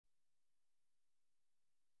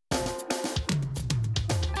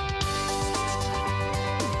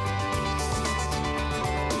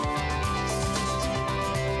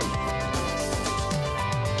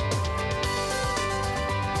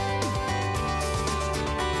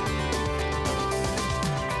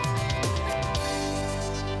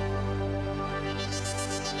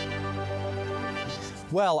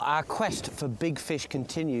Well, our quest for big fish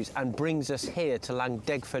continues and brings us here to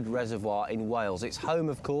Llangdegford Reservoir in Wales. It's home,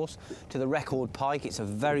 of course, to the record pike. It's a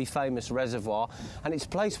very famous reservoir and it's a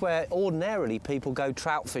place where ordinarily people go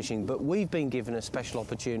trout fishing, but we've been given a special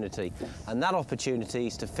opportunity, and that opportunity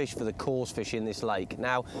is to fish for the coarse fish in this lake.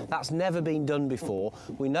 Now, that's never been done before.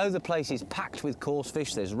 We know the place is packed with coarse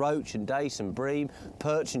fish. There's roach and dace and bream,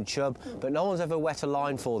 perch and chub, but no one's ever wet a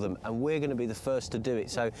line for them, and we're going to be the first to do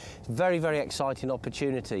it. So it's a very, very exciting opportunity.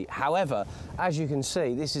 However, as you can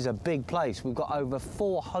see, this is a big place. We've got over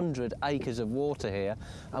 400 acres of water here,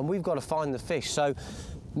 and we've got to find the fish. So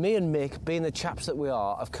me and Mick, being the chaps that we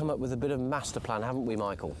are, have come up with a bit of a master plan, haven't we,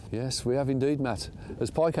 Michael? Yes, we have indeed, Matt. As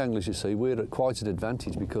pike anglers, you see, we're at quite an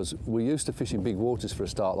advantage because we're used to fishing big waters for a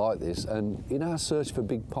start like this, and in our search for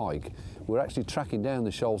big pike, we're actually tracking down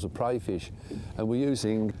the shoals of prey fish, and we're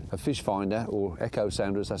using a fish finder, or echo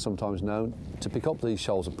sounder as they're sometimes known, to pick up these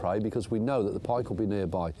shoals of prey because we know that the pike will be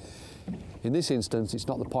nearby. In this instance, it's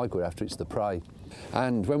not the pike we're after, it's the prey.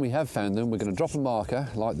 And when we have found them, we're going to drop a marker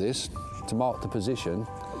like this to mark the position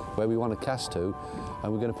where we want to cast to,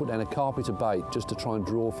 and we're going to put down a carpet of bait just to try and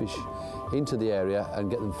draw fish into the area and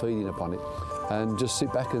get them feeding upon it, and just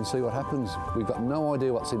sit back and see what happens. We've got no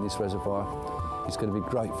idea what's in this reservoir. It's going to be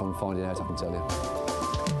great fun finding out, I can tell you.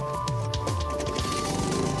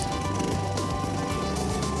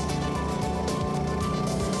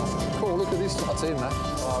 Cool, look at this slot in, Matt.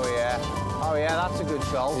 Oh yeah, that's a good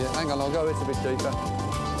shoal. Yeah, hang on, I'll go a bit deeper.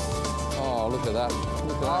 Oh, look at that.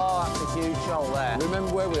 Look at that. Oh, that's a huge shoal there.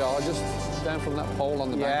 Remember where we are, just down from that pole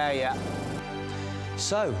on the bank. Yeah.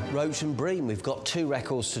 So, roach and bream, we've got two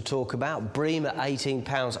records to talk about. Bream at 18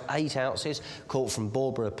 pounds 8 ounces, caught from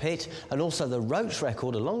Barbara Pit, and also the roach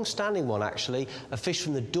record, a long-standing one actually, a fish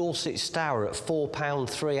from the Dorset Stour at 4 pound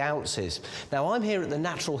 3 ounces. Now, I'm here at the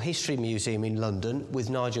Natural History Museum in London with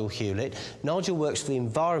Nigel Hewlett. Nigel works for the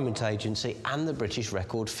Environment Agency and the British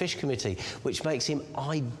Record Fish Committee, which makes him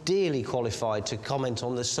ideally qualified to comment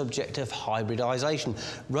on the subject of hybridisation.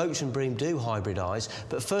 Roach and bream do hybridise,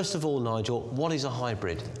 but first of all, Nigel, what is a hybrid?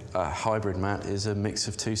 A hybrid, Matt, is a mix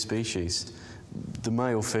of two species. The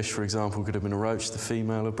male fish, for example, could have been a roach, the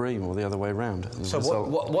female a bream, or the other way around. So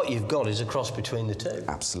what you've got is a cross between the two?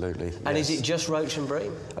 Absolutely. And yes. is it just roach and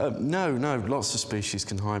bream? No, lots of species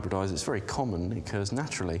can hybridise. It's very common, it occurs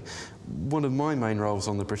naturally. One of my main roles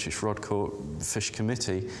on the British Rod Court Fish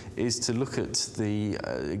Committee is to look at the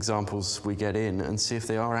examples we get in and see if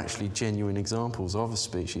they are actually genuine examples of a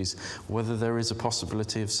species, whether there is a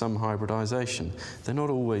possibility of some hybridisation. They're not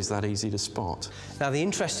always that easy to spot. Now, the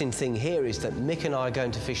interesting thing here is that Mick and I are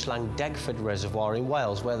going to fish Llangdegford Reservoir in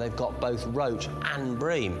Wales, where they've got both roach and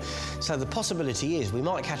bream. So the possibility is we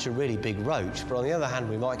might catch a really big roach, but on the other hand,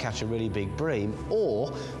 we might catch a really big bream,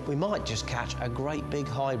 or we might just catch a great big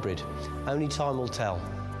hybrid. Only time will tell.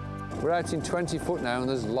 We're out in 20 foot now and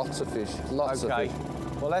there's lots of fish, lots of fish.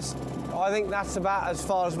 Well, I think that's about as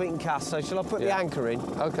far as we can cast, so shall I put the anchor in?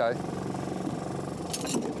 OK.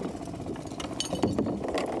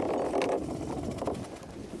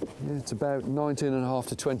 Yeah, it's about 19.5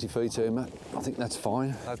 to 20 feet here, Matt. I think that's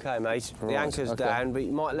fine. OK, mate. The anchor's down, but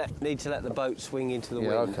you might need to let the boat swing into the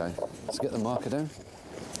wind. OK. Let's get the marker down.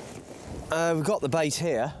 We've got the bait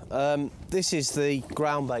here. This is the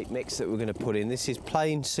ground bait mix that we're going to put in. This is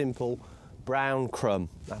plain, simple brown crumb.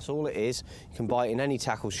 That's all it is. You can buy it in any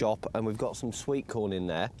tackle shop, and we've got some sweet corn in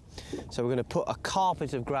there. So we're going to put a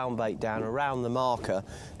carpet of ground bait down around the marker,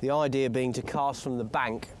 the idea being to cast from the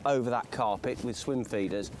bank over that carpet with swim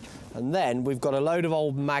feeders. And then we've got a load of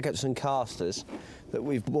old maggots and casters that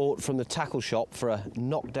we've bought from the tackle shop for a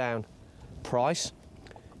knockdown price.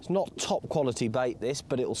 It's not top quality bait, this,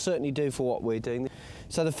 but it will certainly do for what we're doing.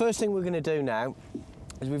 So the first thing we're going to do now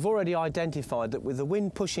is we've already identified that with the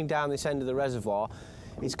wind pushing down this end of the reservoir,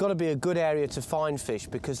 it's got to be a good area to find fish,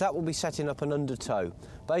 because that will be setting up an undertow.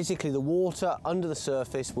 Basically, the water under the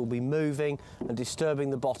surface will be moving and disturbing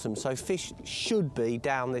the bottom, so fish should be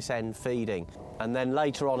down this end feeding. And then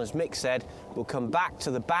later on, as Mick said, we'll come back to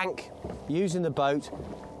the bank using the boat,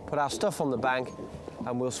 put our stuff on the bank,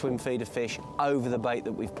 and we'll swim feed a fish over the bait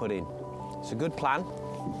that we've put in. It's a good plan.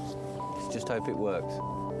 Let's just hope it works.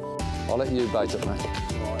 I'll let you bait it, mate.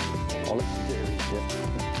 Right. I'll let you do it.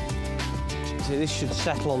 Yeah. See, this should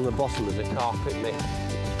settle on the bottom as a carpet mix.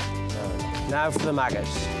 Now for the maggots.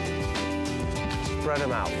 Spread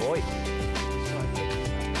them out, boy.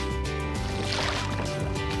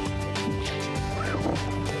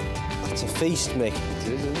 It's a feast, Mick.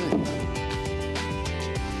 It is, isn't it?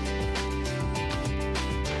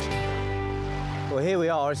 Well, here we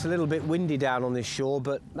are. It's a little bit windy down on this shore,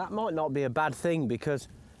 but that might not be a bad thing, because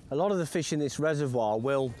a lot of the fish in this reservoir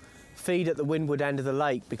will feed at the windward end of the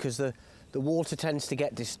lake because the water tends to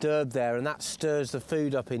get disturbed there, and that stirs the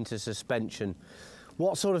food up into suspension.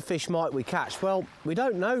 What sort of fish might we catch? Well, we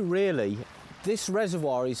don't know really. This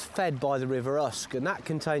reservoir is fed by the River Usk, and that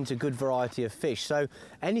contains a good variety of fish, so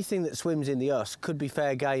anything that swims in the Usk could be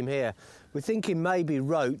fair game here. We're thinking maybe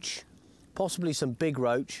roach, possibly some big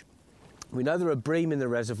roach. We know there are bream in the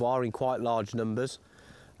reservoir in quite large numbers,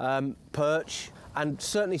 perch, and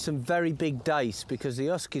certainly some very big dace, because the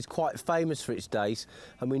Usk is quite famous for its dace,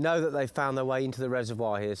 and we know that they found their way into the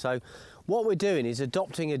reservoir here. So what we're doing is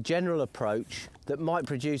adopting a general approach that might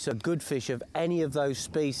produce a good fish of any of those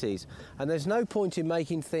species, and there's no point in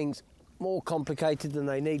making things more complicated than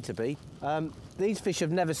they need to be. These fish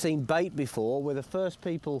have never seen bait before. We're the first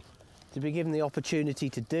people to be given the opportunity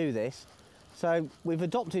to do this, so we've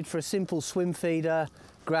adopted for a simple swim feeder,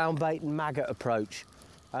 ground bait and maggot approach,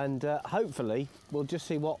 and hopefully we'll just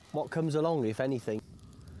see what comes along, if anything.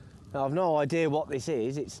 Now, I've no idea what this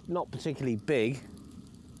is. It's not particularly big,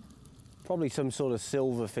 probably some sort of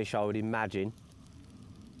silver fish, I would imagine,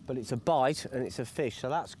 but it's a bite and it's a fish, so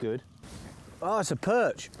that's good. Oh, it's a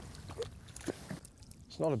perch.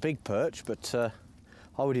 It's not a big perch, but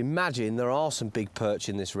I would imagine there are some big perch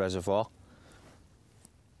in this reservoir.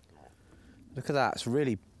 Look at that, it's a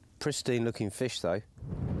really pristine looking fish though.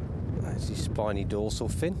 That's his spiny dorsal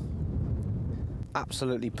fin.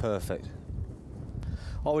 Absolutely perfect.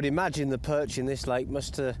 I would imagine the perch in this lake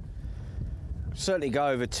must certainly go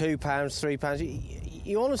over 2 pounds, 3 pounds.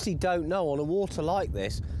 You honestly don't know on a water like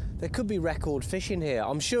this. There could be record fish in here.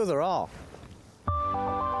 I'm sure there are.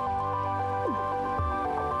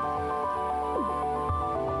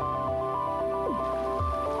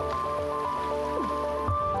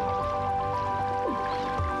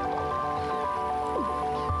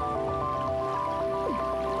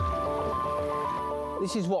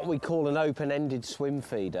 This is what we call an open-ended swim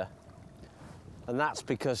feeder, and that's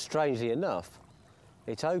because, strangely enough,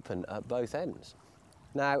 it's open at both ends.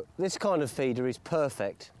 Now, this kind of feeder is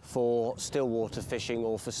perfect for still water fishing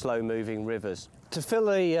or for slow-moving rivers. To fill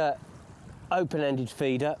the open-ended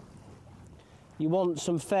feeder, you want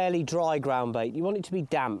some fairly dry ground bait. You want it to be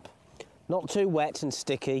damp, not too wet and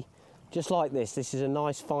sticky, just like this. This is a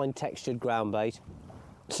nice, fine textured ground bait.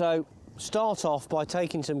 So, start off by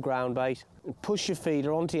taking some ground bait and push your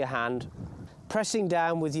feeder onto your hand, pressing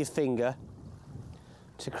down with your finger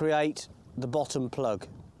to create the bottom plug.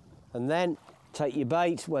 And then take your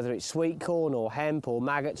bait, whether it's sweet corn or hemp or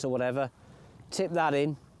maggots or whatever, tip that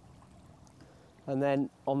in, and then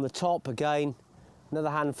on the top again, another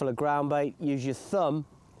handful of ground bait. Use your thumb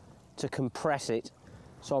to compress it.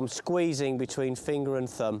 So I'm squeezing between finger and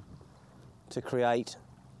thumb to create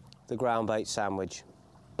the ground bait sandwich.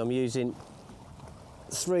 I'm using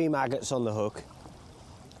 3 maggots on the hook,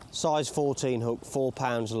 size 14 hook, 4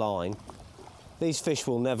 pounds line. These fish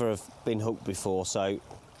will never have been hooked before, so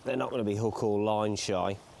they're not going to be hook or line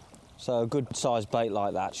shy. So a good sized bait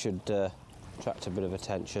like that should attract a bit of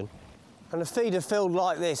attention. And a feeder filled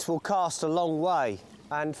like this will cast a long way,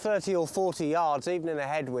 and 30 or 40 yards, even in a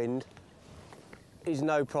headwind, is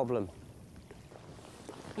no problem.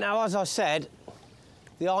 Now, as I said,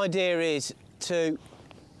 the idea is to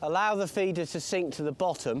allow the feeder to sink to the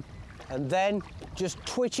bottom and then just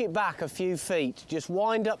twitch it back a few feet. Just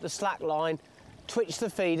wind up the slack line, twitch the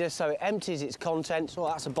feeder so it empties its contents. Oh,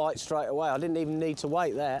 that's a bite straight away. I didn't even need to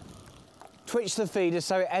wait there. Twitch the feeder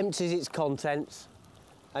so it empties its contents,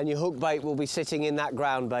 and your hook bait will be sitting in that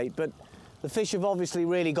ground bait. But the fish have obviously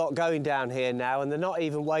really got going down here now, and they're not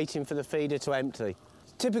even waiting for the feeder to empty.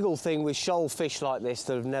 Typical thing with shoal fish like this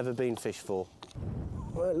that have never been fished for.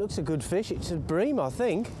 Well, it looks a good fish. It's a bream, I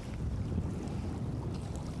think.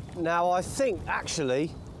 Now, I think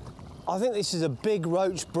this is a big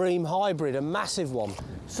roach bream hybrid, a massive one.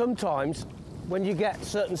 Sometimes, when you get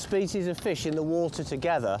certain species of fish in the water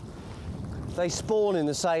together, they spawn in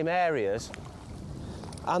the same areas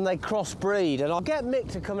and they crossbreed. And I'll get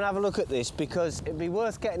Mick to come and have a look at this because it'd be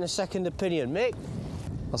worth getting a second opinion. Mick?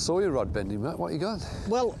 I saw your rod bending, Matt. What you got?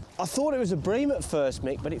 Well, I thought it was a bream at first,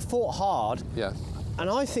 Mick, but it fought hard. Yeah. And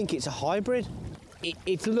I think it's a hybrid.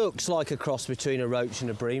 It looks like a cross between a roach and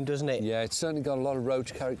a bream, doesn't it? Yeah, it's certainly got a lot of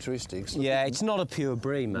roach characteristics. Yeah, it's not a pure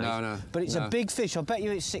bream, mate. No. But it's a big fish. I bet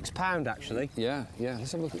you it's 6 pound, actually. Yeah.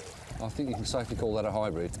 Let's have a look at. I think you can safely call that a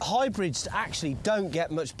hybrid. Hybrids actually don't get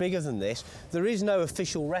much bigger than this. There is no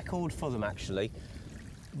official record for them, actually.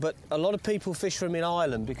 But a lot of people fish for them in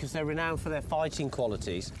Ireland because they're renowned for their fighting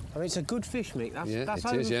qualities. I mean, it's a good fish, Mick. That's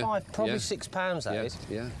over 5, probably 6 pounds, that is.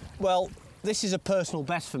 Yeah. Well, this is a personal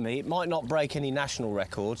best for me. It might not break any national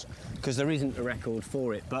records because there isn't a record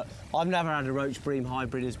for it, but I've never had a roach bream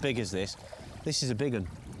hybrid as big as this. This is a big one.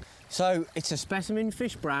 So it's a specimen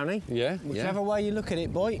fish, Brownie. Yeah, Whichever way you look at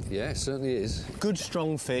it, boy. Yeah, it certainly is. Good,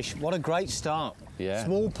 strong fish. What a great start. Yeah.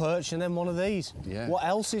 Small perch and then one of these. Yeah. What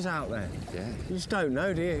else is out there? Yeah. You just don't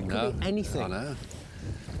know, do you? It could be anything. I know.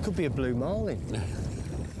 Could be a blue marlin.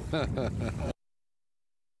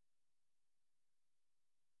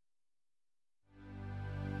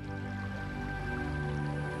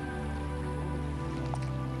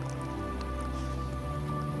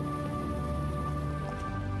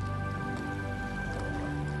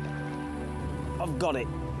 I've got it.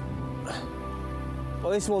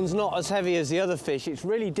 Well, this one's not as heavy as the other fish. It's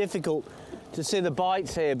really difficult to see the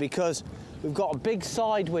bites here because we've got a big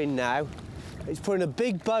side wind now. It's putting a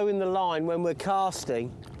big bow in the line when we're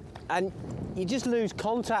casting, and you just lose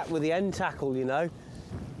contact with the end tackle, you know.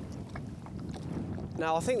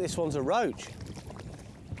 Now, I think this one's a roach.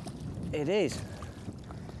 It is.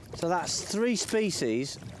 So that's 3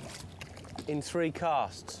 species in 3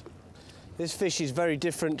 casts. This fish is very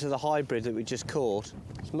different to the hybrid that we just caught.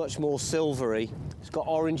 It's much more silvery. It's got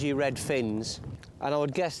orangey red fins. And I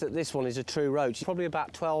would guess that this one is a true roach. It's probably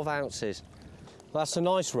about 12 ounces. That's a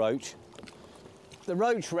nice roach. The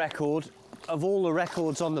roach record, of all the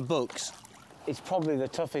records on the books, is probably the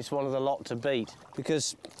toughest one of the lot to beat,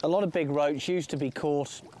 because a lot of big roach used to be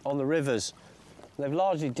caught on the rivers. They've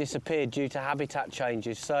largely disappeared due to habitat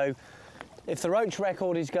changes. So if the roach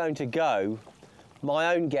record is going to go,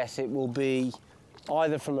 my own guess it will be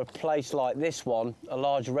either from a place like this one, a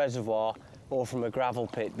large reservoir, or from a gravel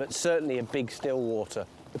pit, but certainly a big still water.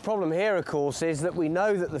 The problem here, of course, is that we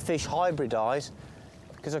know that the fish hybridise,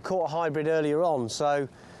 because I caught a hybrid earlier on, so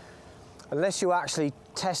unless you actually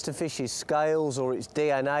test a fish's scales or its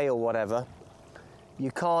DNA or whatever,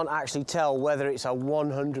 you can't actually tell whether it's a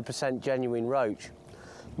 100% genuine roach.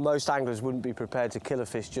 Most anglers wouldn't be prepared to kill a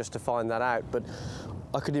fish just to find that out, but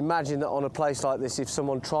I could imagine that on a place like this, if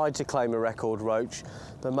someone tried to claim a record roach,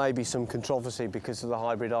 there may be some controversy because of the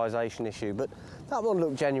hybridisation issue, but that one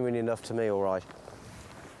looked genuine enough to me, all right.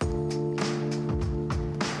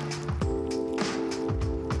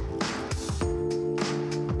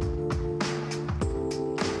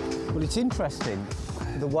 Well, it's interesting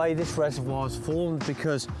the way this reservoir is formed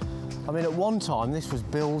because, I mean, at one time this was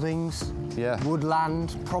buildings,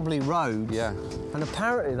 woodland, probably roads. Yeah. And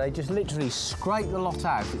apparently they just literally scraped the lot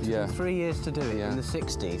out. It took them 3 years to do it in the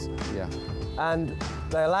 60s. Yeah. And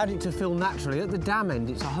they allowed it to fill naturally. At the dam end,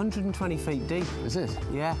 it's 120 feet deep. Is it?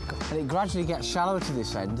 Yeah. And it gradually gets shallower to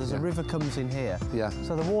this end as a river comes in here. Yeah.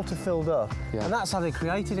 So the water filled up. Yeah. And that's how they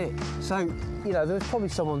created it. So, you know, there was probably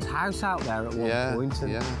someone's house out there at one point. And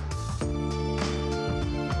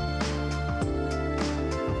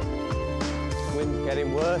wind's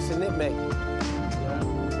getting worse, isn't it, Mick?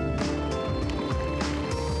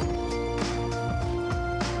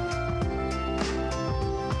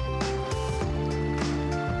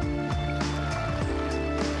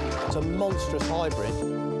 It's a monstrous hybrid.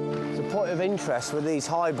 It's a point of interest with these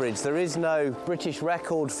hybrids. There is no British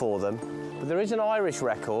record for them, but there is an Irish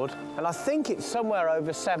record, and I think it's somewhere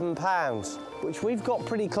over £7, which we've got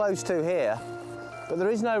pretty close to here, but there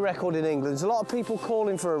is no record in England. There's a lot of people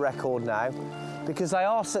calling for a record now because they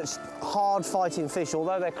are such hard-fighting fish,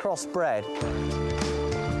 although they're crossbred.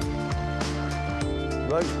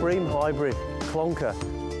 Roach bream hybrid, clonker.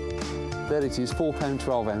 There it is, £4,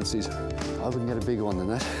 12 ounces. I wouldn't get a bigger one than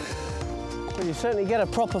that. Well, you certainly get a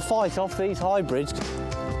proper fight off these hybrids. Let's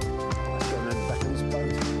get them back in this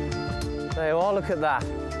boat. There you are, look at that.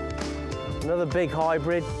 Another big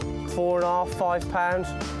hybrid, £4.5,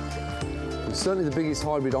 £5. It's certainly the biggest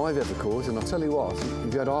hybrid I've ever caught, and I'll tell you what,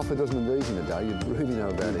 if you had half a dozen of these in a day, you'd really know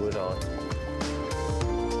about it. Would I?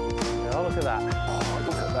 Oh, look at that. Oh,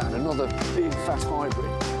 look at that, another big fat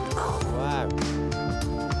hybrid. Wow.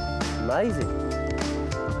 Amazing.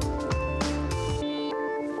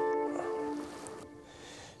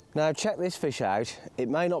 Now check this fish out. It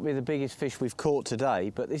may not be the biggest fish we've caught today,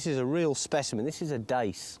 but this is a real specimen. This is a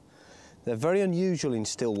dace. They're very unusual in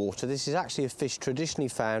still water. This is actually a fish traditionally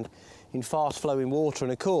found in fast-flowing water,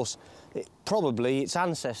 and of course, probably its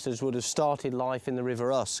ancestors would have started life in the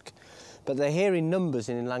River Usk. But they're here in numbers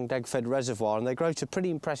in Langdagfed Reservoir, and they grow to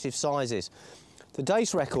pretty impressive sizes. The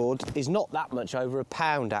dace record is not that much over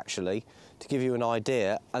 £1, actually, to give you an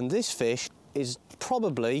idea, and this fish is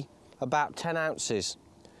probably about 10 ounces.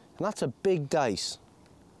 And that's a big dace,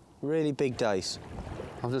 really big dace.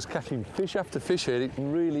 I'm just catching fish after fish here. It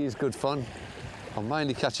really is good fun. I'm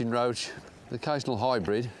mainly catching roach, the occasional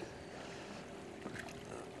hybrid.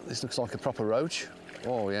 This looks like a proper roach.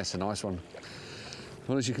 Oh yes, a nice one.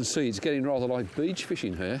 Well, as you can see, it's getting rather like beach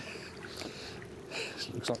fishing here.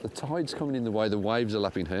 Looks like the tide's coming in the way, the waves are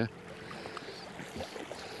lapping here.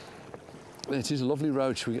 It is a lovely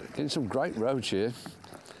roach. We're getting some great roach here.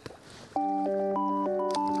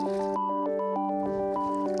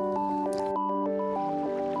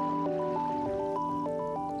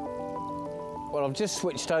 Well, I've just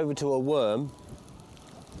switched over to a worm,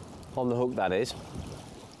 on the hook that is,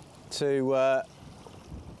 to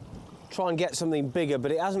try and get something bigger,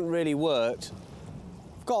 but it hasn't really worked.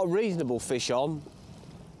 I've got a reasonable fish on,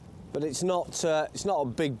 but it's not a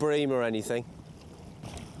big bream or anything.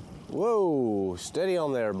 Whoa, steady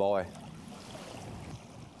on there, boy.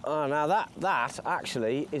 Oh, now that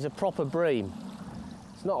actually is a proper bream.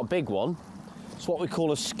 It's not a big one. It's what we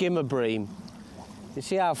call a skimmer bream. You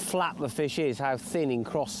see how flat the fish is, how thin in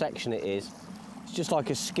cross-section it is. It's just like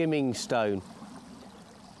a skimming stone.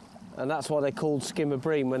 And that's why they're called skimmer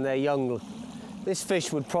bream when they're young. This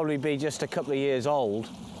fish would probably be just a couple of years old.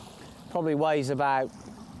 Probably weighs about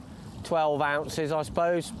 12 ounces, I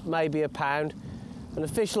suppose, maybe a pound. And a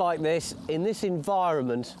fish like this, in this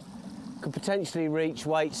environment, could potentially reach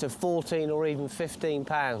weights of 14 or even 15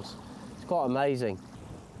 pounds. It's quite amazing.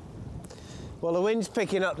 Well, the wind's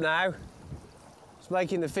picking up now. It's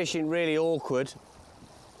making the fishing really awkward.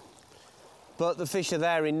 But the fish are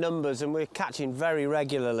there in numbers and we're catching very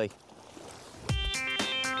regularly.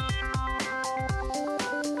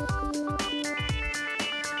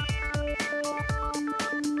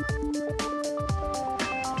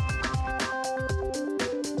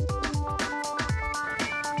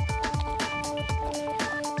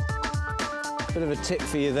 Bit of a tip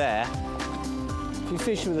for you there. If you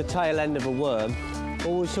fish with the tail end of a worm,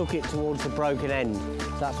 always hook it towards the broken end.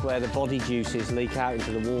 That's where the body juices leak out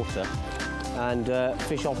into the water, and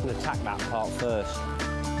fish often attack that part first.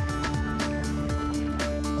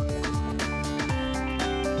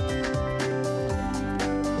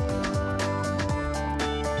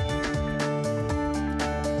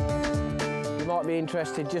 You might be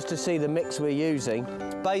interested just to see the mix we're using.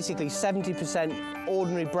 It's basically 70%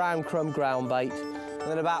 ordinary brown crumb ground bait, and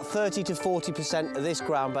then about 30 to 40% of this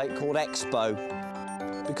ground bait called Expo.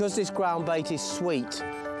 Because this ground bait is sweet,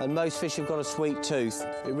 and most fish have got a sweet tooth,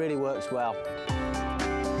 it really works well.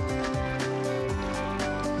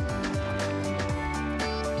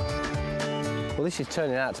 Well, this is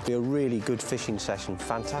turning out to be a really good fishing session,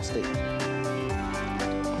 fantastic.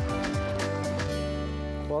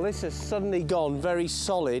 Well, this has suddenly gone very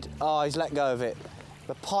solid. Oh, he's let go of it.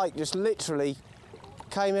 The pike just literally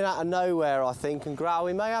came in out of nowhere, I think, and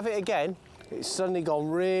we may have it again. It's suddenly gone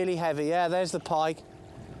really heavy. Yeah, there's the pike.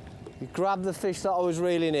 He grabbed the fish that I was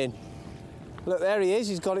reeling in. Look, there he is.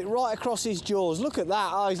 He's got it right across his jaws. Look at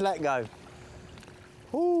that. Oh, he's let go.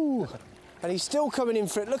 Ooh. And he's still coming in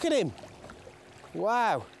for it. Look at him.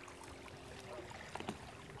 Wow.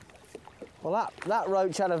 Well, that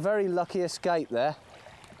roach had a very lucky escape there.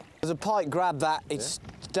 As a pike grabbed that, it's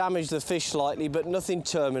damaged the fish slightly, but nothing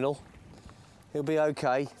terminal. He'll be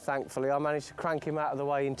okay, thankfully. I managed to crank him out of the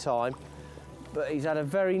way in time. But he's had a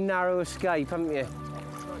very narrow escape, haven't you?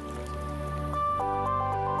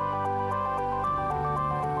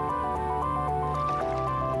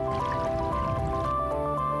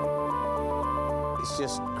 It's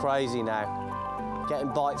just crazy now. Getting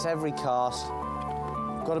bites every cast.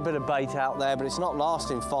 Got a bit of bait out there, but it's not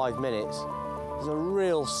lasting 5 minutes. There's a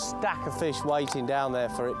real stack of fish waiting down there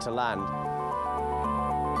for it to land.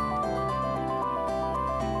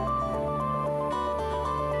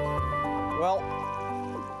 Well,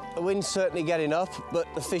 the wind's certainly getting up, but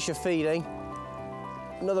the fish are feeding.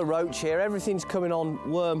 Another roach here. Everything's coming on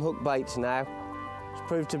worm hook baits now. It's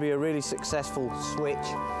proved to be a really successful switch.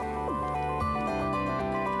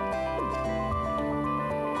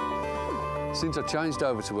 Since I changed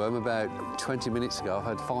over to worm about 20 minutes ago, I've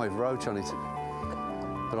had 5 roach on it.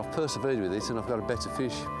 But I've persevered with it and I've got a better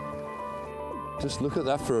fish. Just look at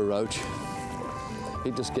that for a roach.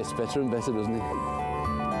 It just gets better and better, doesn't it?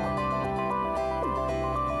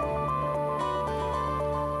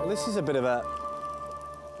 Well, this is a bit of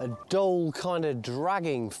a dull kind of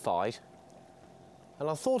dragging fight. And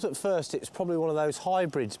I thought at first it's probably one of those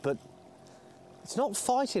hybrids, but it's not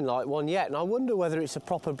fighting like one yet, and I wonder whether it's a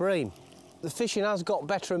proper bream. The fishing has got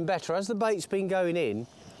better and better. As the bait's been going in,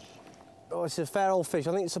 oh, it's a fair old fish.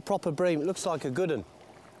 I think it's a proper bream. It looks like a good one.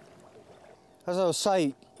 As I was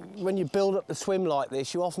saying, when you build up the swim like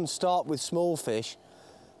this, you often start with small fish,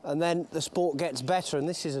 and then the sport gets better, and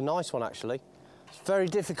this is a nice one, actually. It's very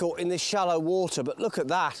difficult in this shallow water, but look at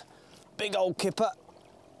that. Big old kipper.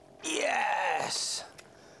 Yes!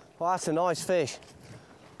 Well, that's a nice fish.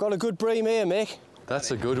 Got a good bream here, Mick.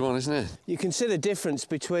 That's a good one, isn't it? You can see the difference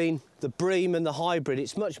between the bream and the hybrid.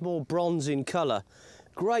 It's much more bronze in colour.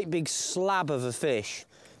 Great big slab of a fish.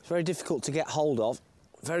 It's very difficult to get hold of.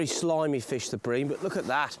 Very slimy fish, the bream, but look at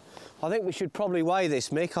that. I think we should probably weigh this,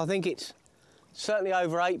 Mick. I think it's certainly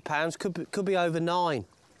over 8 pounds, could be over 9.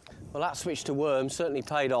 Well, that switch to worm certainly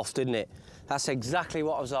paid off, didn't it? That's exactly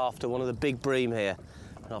what I was after, one of the big bream here.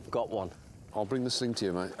 And I've got one. I'll bring the sling to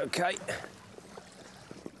you, mate. OK.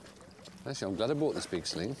 Actually, I'm glad I bought this big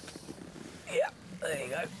sling. Yeah, there you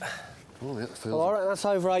go. Oh, yeah, feels Well, all right, that's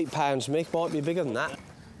over 8 pounds, Mick. Might be bigger than that.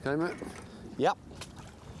 OK, mate. Yep.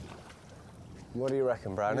 What do you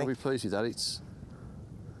reckon, Brownie? I'll be pleased with that. It's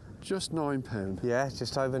just £9. Yeah,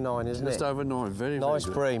 just over 9, isn't it? Just over 9. Very, nice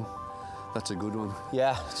very good. bream. That's a good one.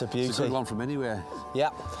 Yeah, it's a beauty. It's a good one from anywhere.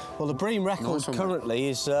 Yeah. Well, the bream record Nice one, currently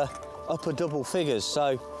is upper double figures,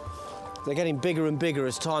 so they're getting bigger and bigger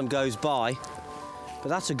as time goes by. But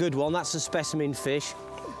that's a good one. That's a specimen fish.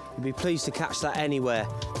 You'd be pleased to catch that anywhere.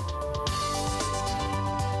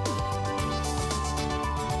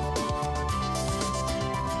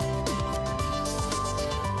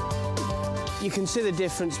 You can see the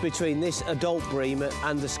difference between this adult bream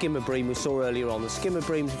and the skimmer bream we saw earlier on. The skimmer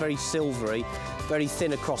bream's very silvery, very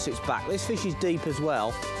thin across its back. This fish is deep as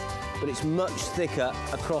well, but it's much thicker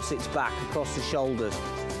across its back, across the shoulders.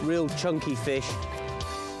 Real chunky fish,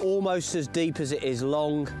 almost as deep as it is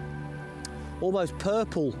long. Almost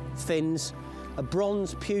purple fins, a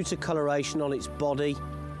bronze pewter coloration on its body,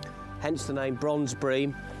 hence the name bronze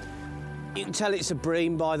bream. You can tell it's a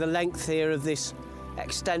bream by the length here of this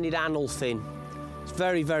extended anal fin. It's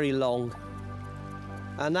very, very long.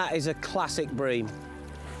 And that is a classic bream.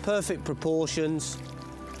 Perfect proportions,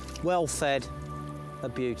 well fed, a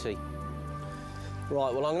beauty.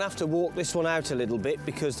 Right, well, I'm gonna have to walk this one out a little bit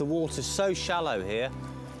because the water's so shallow here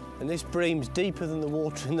and this bream's deeper than the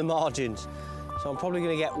water in the margins. So I'm probably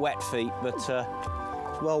gonna get wet feet, but it's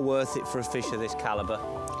well worth it for a fish of this calibre.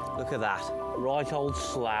 Look at that, right old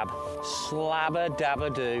slab.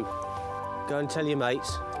 Slabber-dabber-doo. Go and tell your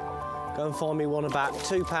mates. Go and find me one about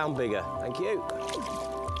 £2 bigger. Thank you.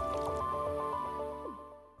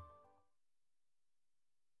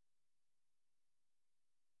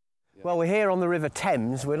 Well, we're here on the River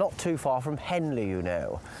Thames. We're not too far from Henley, you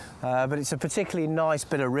know. But it's a particularly nice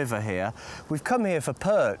bit of river here. We've come here for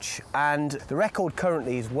perch, and the record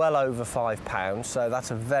currently is well over £5, so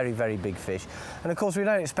that's a very, very big fish. And of course, we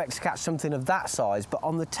don't expect to catch something of that size, but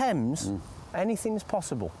on the Thames, anything's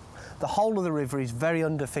possible. The whole of the river is very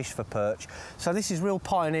underfished for perch, so this is real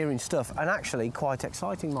pioneering stuff and actually quite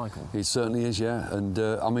exciting, Michael. It certainly is, yeah. And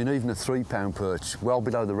I mean, even a £3 perch, well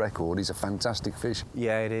below the record, is a fantastic fish.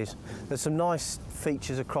 Yeah, it is. There's some nice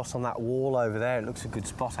features across on that wall over there. It looks a good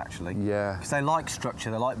spot, actually. Yeah. Because they like structure,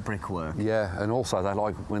 they like brickwork. Yeah, and also they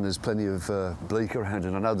like when there's plenty of bleak around,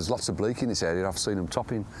 and I know there's lots of bleak in this area. I've seen them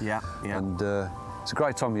topping. Yeah, yeah. And it's a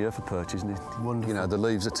great time of year for perch, isn't it? Wonderful. You know, the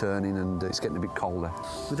leaves are turning and it's getting a bit colder.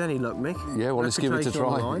 With any luck, Mick? Yeah, well, let's give it a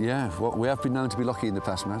try. Online. Yeah, well, we have been known to be lucky in the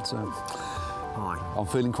past, Matt, so Hi. I'm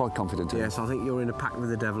feeling quite confident. Yes, I think you're in a pact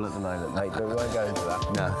with the devil at the moment, mate, but we won't go into that.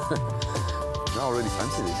 No. No, I really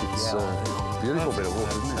fancy this. It's a beautiful bit of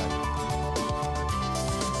water, isn't it?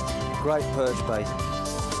 Great perch bait.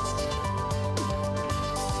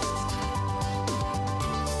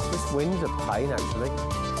 This wind's a pain, actually.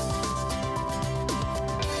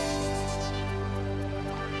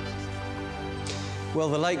 Well,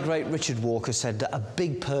 the late, great Richard Walker said that a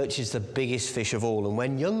big perch is the biggest fish of all, and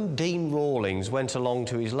when young Dean Rawlings went along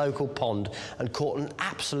to his local pond and caught an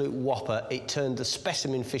absolute whopper, it turned the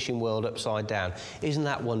specimen fishing world upside down. Isn't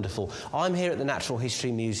that wonderful? I'm here at the Natural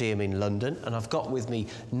History Museum in London, and I've got with me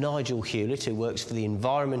Nigel Hewlett, who works for the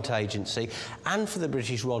Environment Agency and for the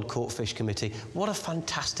British Rod Caught Fish Committee. What a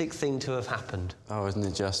fantastic thing to have happened. Oh, isn't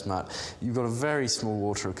it just, Matt? You've got a very small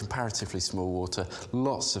water, a comparatively small water,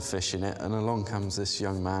 lots of fish in it, and along comes this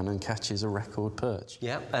young man and catches a record perch.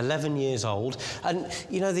 Yeah, 11 years old. And,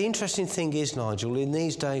 you know, the interesting thing is, Nigel, in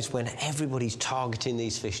these days when everybody's targeting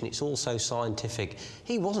these fish and it's all so scientific,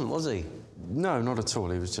 he wasn't, was he? No, not at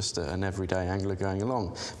all. He was just an everyday angler going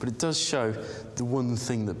along. But it does show the one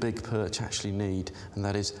thing that big perch actually need, and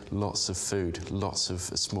that is lots of food, lots of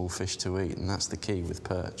small fish to eat, and that's the key with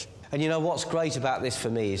perch. And you know what's great about this for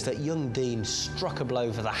me is that young Dean struck a blow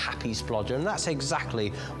for the happy splodger, and that's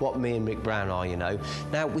exactly what me and Mick Brown are, you know.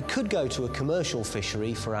 Now, we could go to a commercial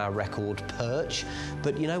fishery for our record perch,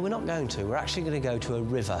 but, you know, we're not going to. We're actually going to go to a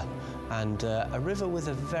river, and a river with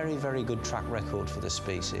a very, very good track record for the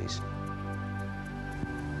species.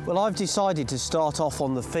 Well, I've decided to start off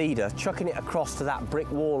on the feeder, chucking it across to that brick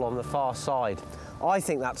wall on the far side. I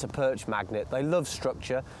think that's a perch magnet. They love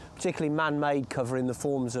structure, particularly man-made cover in the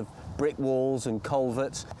forms of brick walls and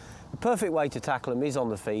culverts. The perfect way to tackle them is on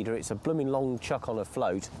the feeder. It's a blooming long chuck on a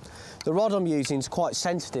float. The rod I'm using is quite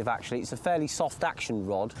sensitive actually. It's a fairly soft action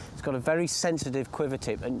rod. It's got a very sensitive quiver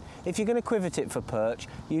tip, and if you're going to quiver tip for perch,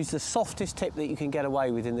 use the softest tip that you can get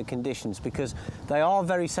away with in the conditions, because they are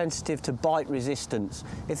very sensitive to bite resistance.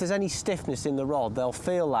 If there's any stiffness in the rod, they'll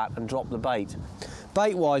feel that and drop the bait.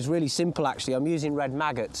 Bait-wise, really simple actually. I'm using red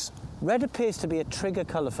maggots. Red appears to be a trigger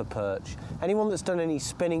colour for perch. Anyone that's done any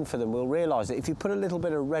spinning for them will realise that if you put a little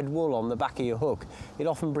bit of red wool on the back of your hook, it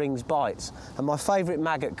often brings bites. And my favourite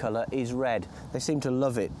maggot colour is red. They seem to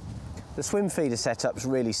love it. The swim feeder setup's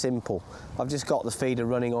really simple. I've just got the feeder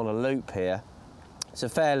running on a loop here. It's a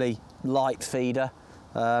fairly light feeder,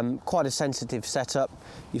 quite a sensitive setup.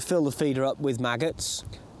 You fill the feeder up with maggots,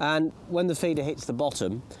 and when the feeder hits the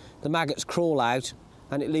bottom, the maggots crawl out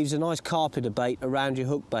and it leaves a nice carpet of bait around your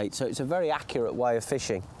hook bait, so it's a very accurate way of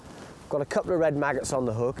fishing. Got a couple of red maggots on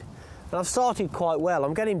the hook, and I've started quite well.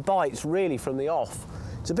 I'm getting bites really from the off.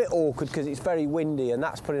 It's a bit awkward because it's very windy and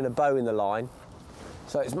that's putting a bow in the line,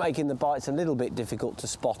 so it's making the bites a little bit difficult to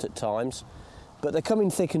spot at times, but they're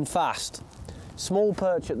coming thick and fast. Small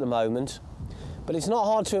perch at the moment, but it's not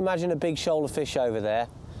hard to imagine a big shoal of fish over there.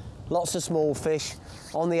 Lots of small fish,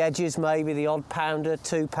 on the edges maybe the odd pounder,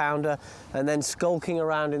 2-pounder, and then skulking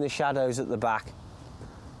around in the shadows at the back.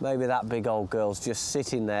 Maybe that big old girl's just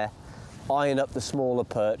sitting there, eyeing up the smaller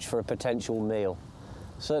perch for a potential meal.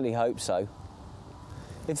 Certainly hope so.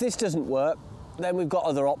 If this doesn't work, then we've got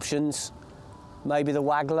other options. Maybe the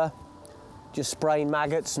waggler, just spraying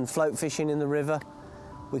maggots and float fishing in the river.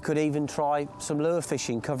 We could even try some lure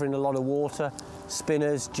fishing, covering a lot of water,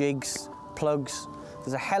 spinners, jigs, plugs.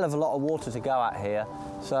 There's a hell of a lot of water to go at here,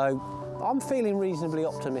 so I'm feeling reasonably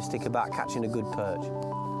optimistic about catching a good perch.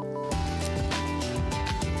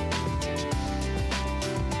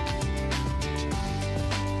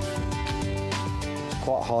 It's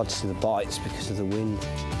quite hard to see the bites because of the wind.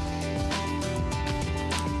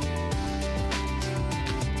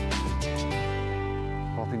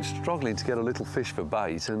 I've been struggling to get a little fish for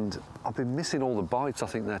bait, and I've been missing all the bites. I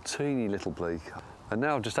think they're teeny little bleak. And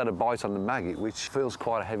now I've just had a bite on the maggot, which feels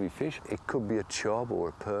quite a heavy fish. It could be a chub or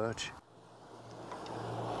a perch.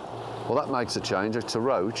 Well, that makes a change. It's a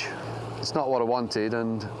roach. It's not what I wanted,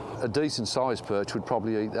 and a decent sized perch would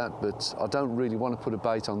probably eat that, but I don't really want to put a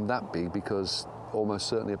bait on that big because almost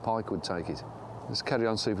certainly a pike would take it. Let's carry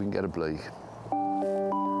on, see if we can get a bleak.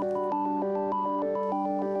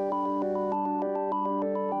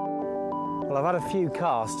 Well, I've had a few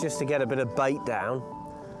casts just to get a bit of bait down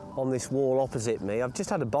on this wall opposite me. I've just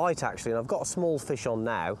had a bite actually, and I've got a small fish on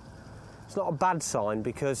now. It's not a bad sign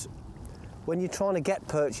because when you're trying to get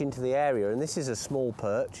perch into the area, and this is a small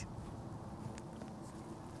perch,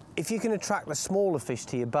 if you can attract the smaller fish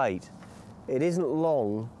to your bait, it isn't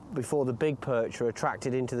long before the big perch are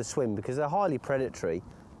attracted into the swim because they're highly predatory.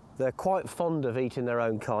 They're quite fond of eating their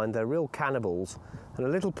own kind. They're real cannibals, and a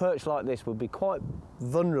little perch like this would be quite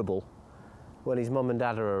vulnerable when his mum and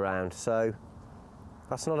dad are around. So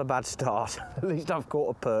that's not a bad start. At least I've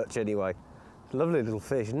caught a perch anyway. Lovely little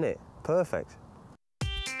fish, isn't it? Perfect.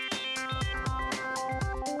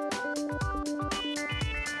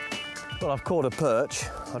 Well, I've caught a perch.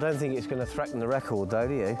 I don't think it's going to threaten the record though,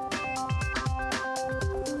 do you?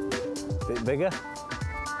 Bit bigger.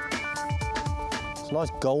 It's a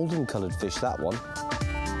nice golden coloured fish, that one.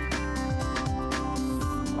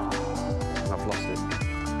 I've lost it.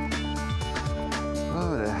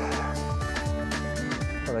 Oh, there.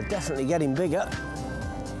 Well, they're definitely getting bigger.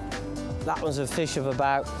 That one's a fish of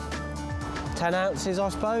about 10 ounces, I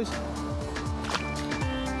suppose.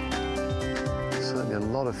 Certainly a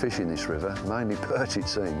lot of fish in this river, mainly perch it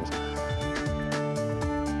seems.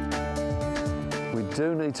 We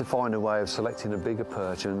do need to find a way of selecting a bigger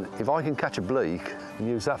perch, and if I can catch a bleak and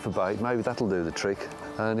use that for bait, maybe that'll do the trick.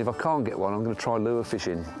 And if I can't get one, I'm going to try lure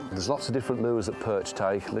fishing. There's lots of different lures that perch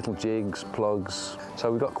take, little jigs, plugs.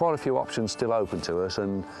 So we've got quite a few options still open to us,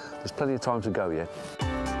 and there's plenty of time to go yet.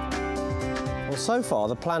 Well, so far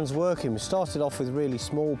the plan's working. We started off with really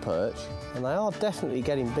small perch, and they are definitely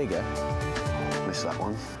getting bigger. Missed that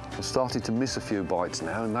one. I've started to miss a few bites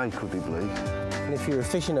now, and they could be bleak. And if you were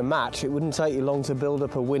fishing a match, it wouldn't take you long to build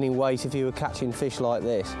up a winning weight if you were catching fish like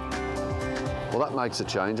this. Well, that makes a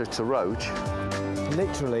change. It's a roach.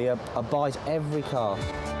 Literally a bite every cast.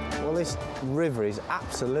 Well, this river is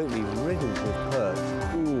absolutely riddled with perch.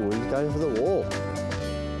 Ooh, he's going for the wall.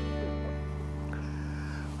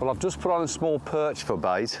 Well, I've just put on a small perch for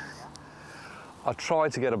bait. I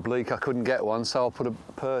tried to get a bleak, I couldn't get one, so I'll put a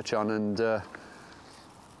perch on, and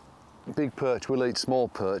big perch will eat small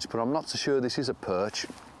perch, but I'm not so sure this is a perch.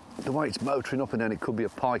 The way it's motoring up and down, it could be a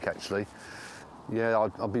pike actually. Yeah,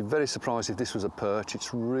 I'd be very surprised if this was a perch.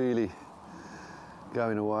 It's really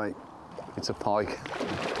going away. It's a pike.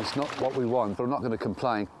 It's not what we want, but I'm not going to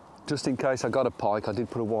complain. Just in case I got a pike, I did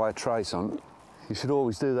put a wire trace on. You should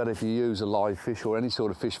always do that if you use a live fish or any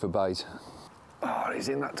sort of fish for bait. Oh, he's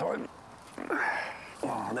in that time.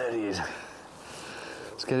 Oh, there he is.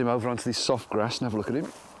 Let's get him over onto this soft grass and have a look at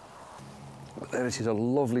him. There it is, a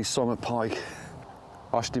lovely summer pike.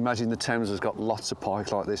 I should imagine the Thames has got lots of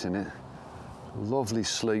pike like this in it. Lovely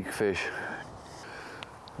sleek fish.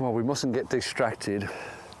 Well, we mustn't get distracted.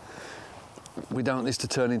 We don't want this to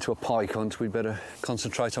turn into a pike hunt. We'd better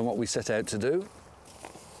concentrate on what we set out to do.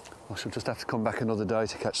 I shall just have to come back another day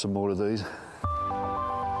to catch some more of these. There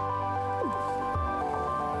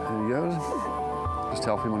he goes. Just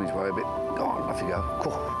help him on his way a bit. Go on, off you go.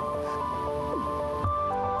 Cool.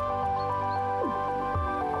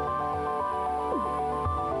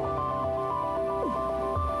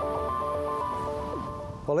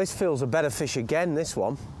 Well, this feels a better fish again, this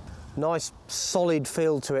one. Nice solid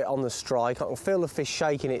feel to it on the strike. I can feel the fish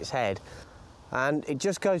shaking its head. And it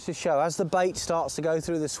just goes to show, as the bait starts to go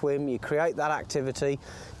through the swim, you create that activity,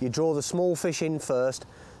 you draw the small fish in first,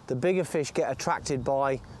 the bigger fish get attracted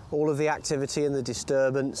by all of the activity and the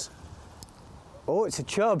disturbance. Oh, it's a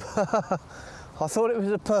chub. I thought it was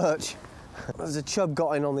a perch. There's a chub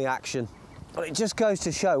got in on the action. But it just goes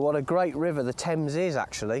to show what a great river the Thames is,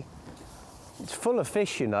 actually. It's full of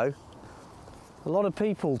fish, you know. A lot of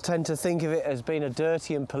people tend to think of it as being a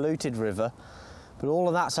dirty and polluted river, but all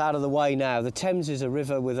of that's out of the way now. The Thames is a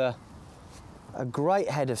river with a great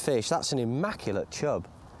head of fish. That's an immaculate chub.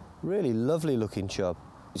 Really lovely looking chub.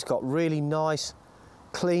 It's got really nice,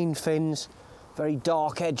 clean fins, very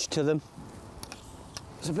dark edge to them.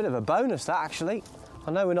 It's a bit of a bonus, that, actually.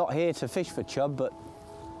 I know we're not here to fish for chub, but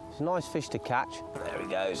it's a nice fish to catch. There he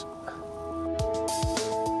goes.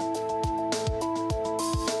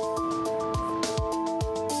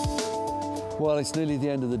 Well, it's nearly the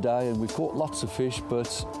end of the day and we've caught lots of fish,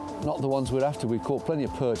 but not the ones we're after. We've caught plenty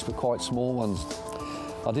of perch, but quite small ones.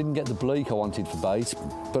 I didn't get the bleak I wanted for bait,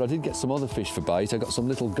 but I did get some other fish for bait. I got some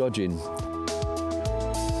little gudgeon.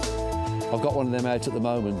 I've got one of them out at the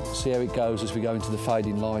moment. See how it goes as we go into the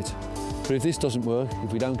fading light. But if this doesn't work,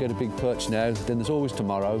 if we don't get a big perch now, then there's always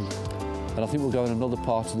tomorrow. And I think we'll go in another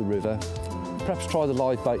part of the river. Perhaps try the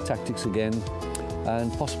live bait tactics again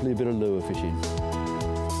and possibly a bit of lure fishing.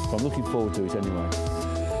 I'm looking forward to it anyway.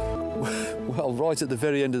 Well, right at the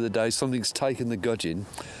very end of the day, something's taken the gudgeon,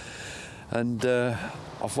 and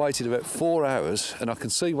I've waited about 4 hours, and I can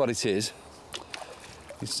see what it is.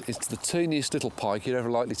 It's the teeniest little pike you're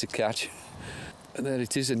ever likely to catch, and there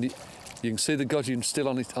it is, and you can see the gudgeon still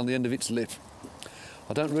on the end of its lip.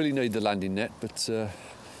 I don't really need the landing net, but I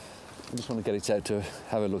just want to get it out to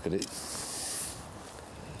have a look at it.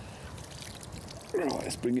 Right,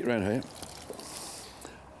 let's bring it round here.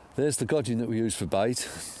 There's the gudgeon that we used for bait,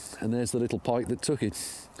 and there's the little pike that took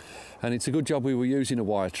it. And it's a good job we were using a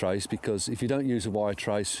wire trace, because if you don't use a wire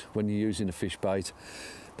trace when you're using a fish bait,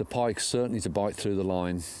 the pike's certainly to bite through the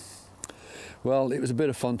line. Well, it was a bit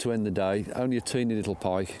of fun to end the day, only a teeny little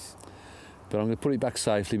pike, but I'm going to put it back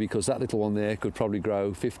safely because that little one there could probably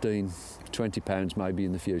grow 15, 20 pounds maybe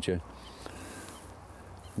in the future.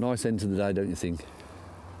 Nice end to the day, don't you think?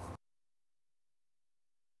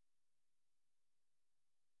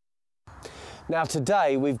 Now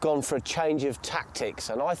today we've gone for a change of tactics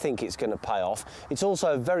and I think it's going to pay off. It's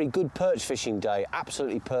also a very good perch fishing day,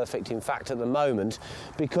 absolutely perfect in fact at the moment,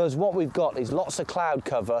 because what we've got is lots of cloud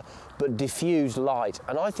cover but diffused light,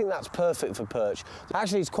 and I think that's perfect for perch.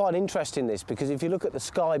 Actually, it's quite interesting this, because if you look at the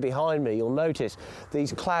sky behind me, you'll notice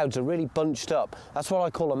these clouds are really bunched up. That's what I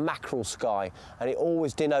call a mackerel sky, and it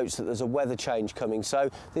always denotes that there's a weather change coming. So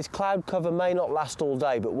this cloud cover may not last all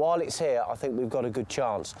day, but while it's here, I think we've got a good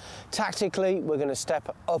chance. Tactically, we're going to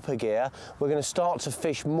step up a gear. We're going to start to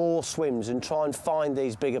fish more swims and try and find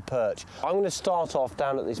these bigger perch. I'm going to start off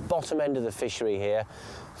down at this bottom end of the fishery here,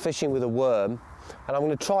 fishing with a worm, and I'm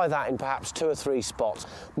going to try that in perhaps 2 or 3 spots.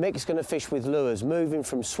 Mick's going to fish with lures, moving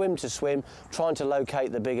from swim to swim, trying to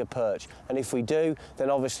locate the bigger perch. And if we do, then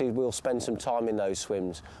obviously we'll spend some time in those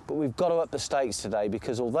swims. But we've got to up the stakes today,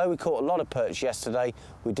 because although we caught a lot of perch yesterday,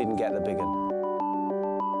 we didn't get the big one.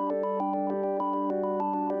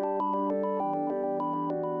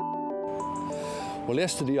 Well,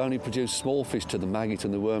 yesterday I only produced small fish to the maggot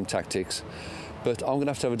and the worm tactics, but I'm going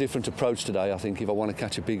to have a different approach today, I think, if I want to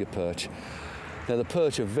catch a bigger perch. Now, the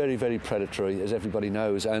perch are very, very predatory, as everybody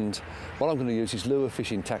knows, and what I'm going to use is lure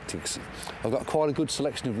fishing tactics. I've got quite a good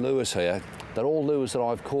selection of lures here. They're all lures that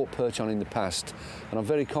I've caught perch on in the past, and I'm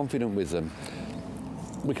very confident with them.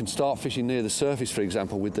 we can start fishing near the surface, for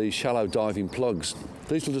example, with these shallow diving plugs.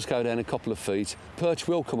 These will just go down a couple of feet. Perch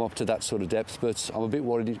will come up to that sort of depth, but I'm a bit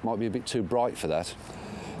worried it might be a bit too bright for that.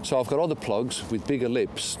 So I've got other plugs with bigger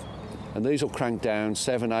lips, and these will crank down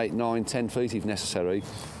 7, 8, 9, 10 feet if necessary.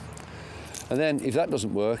 And then, if that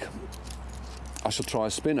doesn't work, I shall try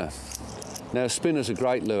a spinner. Now, a spinner's a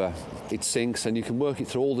great lure. It sinks, and you can work it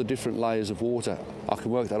through all the different layers of water. I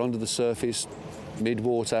can work that under the surface,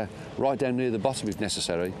 mid-water, right down near the bottom if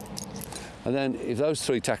necessary. And then, if those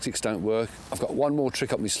three tactics don't work, I've got one more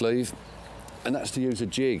trick up my sleeve, and that's to use a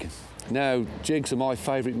jig. Now, jigs are my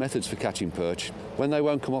favourite methods for catching perch. When they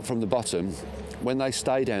won't come up from the bottom, when they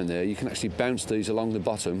stay down there, you can actually bounce these along the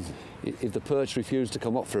bottom. If the perch refuse to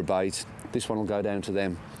come up for a bait, this one will go down to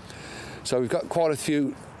them. So we've got quite a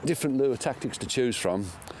few different lure tactics to choose from,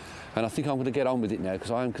 and I think I'm going to get on with it now because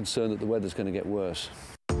I am concerned that the weather's going to get worse.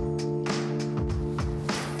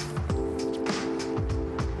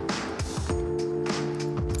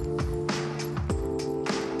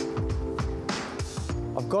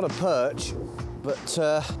 I've got a perch, but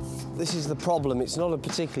this is the problem. It's not a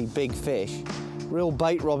particularly big fish. Real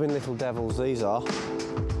bait robbing little devils these are.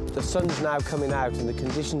 The sun's now coming out and the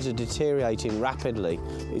conditions are deteriorating rapidly.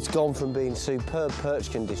 It's gone from being superb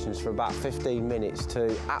perch conditions for about 15 minutes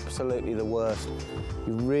to absolutely the worst.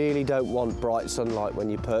 You really don't want bright sunlight when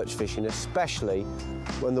you're perch fishing, especially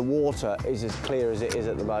when the water is as clear as it is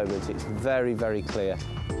at the moment. It's very, very clear.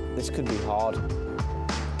 This could be hard.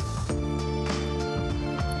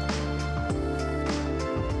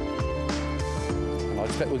 I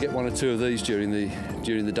expect we'll get one or two of these during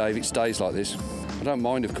the day if it stays like this. I don't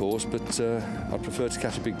mind, of course, but I prefer to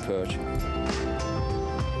catch a big perch.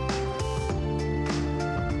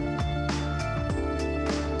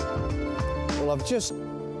 Well, I've just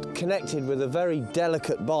connected with a very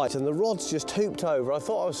delicate bite and the rod's just hooped over. I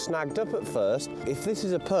thought I was snagged up at first. If this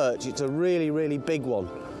is a perch, it's a really, really big one.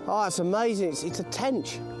 Oh, it's amazing. It's a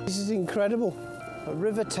tench. This is incredible. A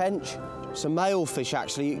river tench. It's a male fish,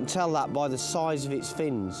 actually. You can tell that by the size of its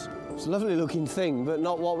fins. It's a lovely looking thing, but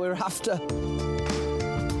not what we're after.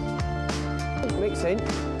 Mix in.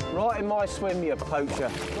 Right in my swim, you poacher.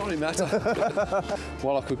 Not really matter.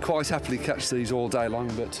 Well, I could quite happily catch these all day long,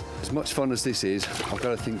 but as much fun as this is, I've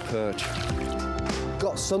got to think perch.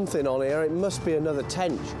 Got something on here. It must be another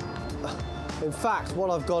tench. In fact, what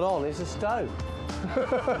I've got on is a stone.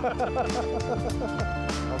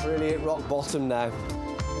 I've really hit rock bottom now.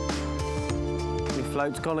 My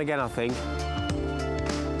float's gone again, I think.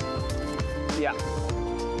 Yeah.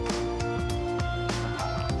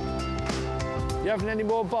 You having any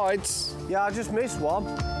more bites? Yeah, I just missed one.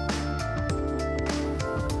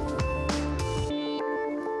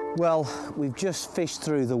 Well, we've just fished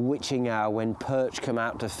through the witching hour when perch come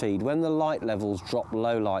out to feed. When the light levels drop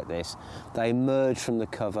low like this, they emerge from the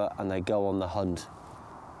cover and they go on the hunt.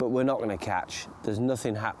 But we're not going to catch. There's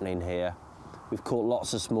nothing happening here. We've caught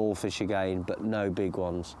lots of small fish again, but no big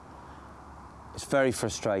ones. It's very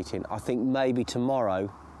frustrating. I think maybe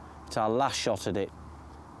tomorrow, it's our last shot at it.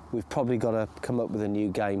 We've probably got to come up with a new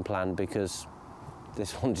game plan because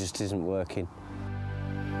this one just isn't working.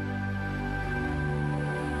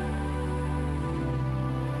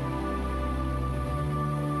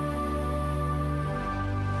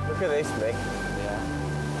 Look at this, Mick.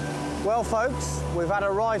 Yeah. Well, folks, we've had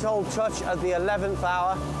a right old touch at the 11th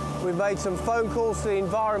hour. We've made some phone calls to the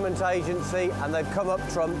Environment Agency and they've come up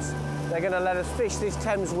trumps. They're going to let us fish this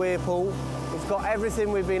Thames Weir pool. It's got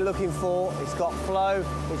everything we've been looking for. It's got flow,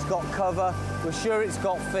 it's got cover. We're sure it's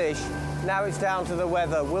got fish. Now it's down to the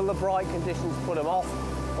weather. Will the bright conditions put them off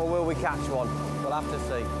or will we catch one? We'll have to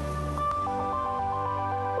see.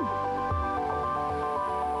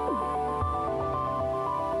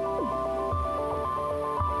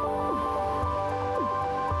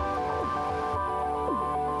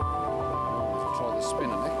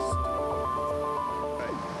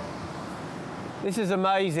 This is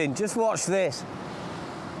amazing. Just watch this.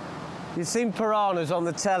 You've seen piranhas on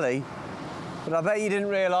the telly, but I bet you didn't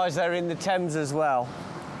realise they're in the Thames as well.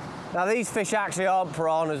 Now, these fish actually aren't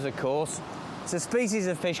piranhas, of course. It's a species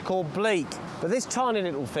of fish called bleak, but this tiny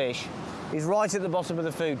little fish is right at the bottom of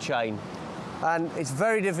the food chain. And it's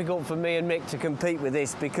very difficult for me and Mick to compete with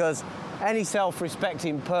this because any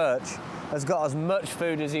self-respecting perch has got as much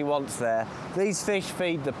food as he wants there. These fish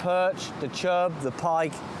feed the perch, the chub, the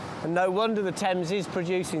pike, and no wonder the Thames is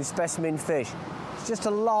producing specimen fish. It's just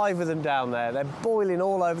alive with them down there. They're boiling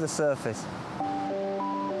all over the surface.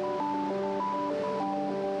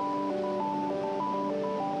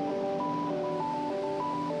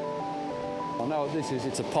 I know what this is.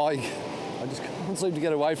 It's a pike. I just can't seem to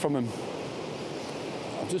get away from him.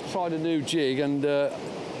 I'm just tried a new jig, and a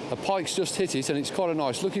pike's just hit it, and it's quite a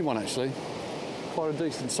nice looking one actually. Quite a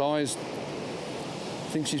decent size.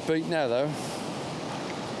 I think she's beat now though.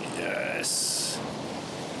 Yes.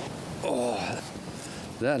 Oh,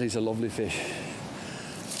 that is a lovely fish.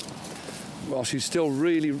 Well, she's still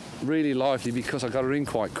really, really lively because I got her in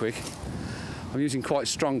quite quick. I'm using quite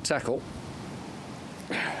strong tackle.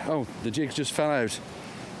 Oh, the jig just fell out.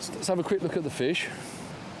 Let's have a quick look at the fish.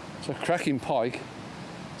 It's a cracking pike.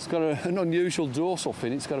 It's got an unusual dorsal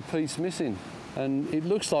fin. It's got a piece missing. And it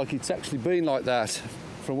looks like it's actually been like that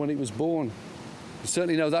from when it was born. You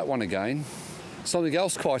certainly know that one again. Something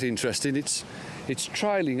else quite interesting, it's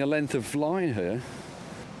trailing a length of line here,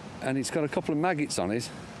 and it's got a couple of maggots on it.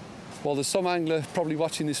 Well, there's some angler probably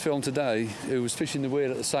watching this film today who was fishing the weir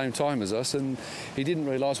at the same time as us, and he didn't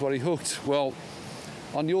realise what he hooked. Well,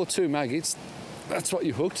 on your 2 maggots, that's what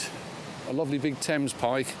you hooked. A lovely big Thames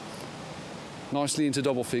pike, nicely into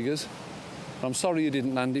double figures. I'm sorry you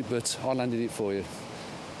didn't land it, but I landed it for you.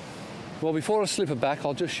 Well, before I slip her back,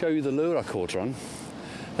 I'll just show you the lure I caught her on.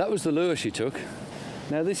 That was the lure she took.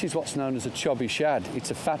 Now, this is what's known as a chubby shad.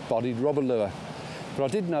 It's a fat-bodied rubber lure. But I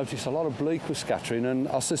did notice a lot of bleak was scattering, and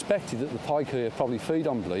I suspected that the pike here probably feed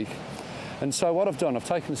on bleak. And so what I've done, I've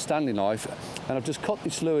taken a Stanley knife and I've just cut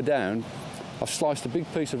this lure down. I've sliced a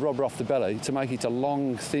big piece of rubber off the belly to make it a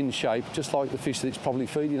long, thin shape, just like the fish that it's probably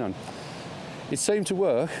feeding on. It seemed to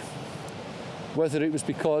work. Whether it was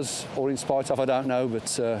because or in spite of, I don't know,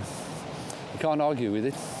 but you can't argue with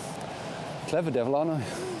it. Clever devil, aren't I?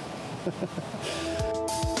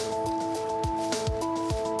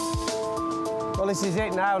 Well, this is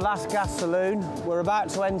it now, last gas saloon. We're about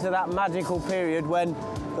to enter that magical period when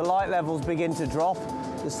the light levels begin to drop.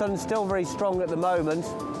 The sun's still very strong at the moment,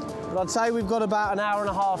 but I'd say we've got about an hour and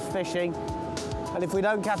a half fishing, and if we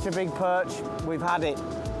don't catch a big perch, we've had it.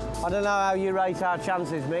 I don't know how you rate our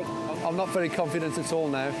chances, Mick. I'm not very confident at all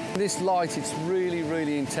now. This light, it's really,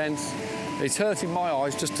 really intense. It's hurting my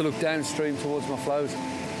eyes just to look downstream towards my float.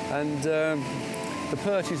 And the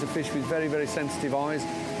perch is a fish with very, very sensitive eyes,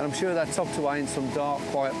 and I'm sure they're tucked away in some dark,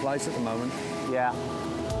 quiet place at the moment. Yeah.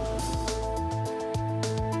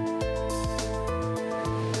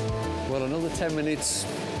 Well, another 10 minutes,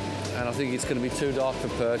 and I think it's going to be too dark for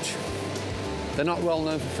perch. They're not well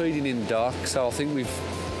known for feeding in the dark, so I think we've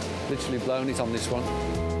literally blown it on this one.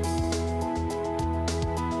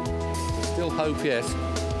 Still hope yet.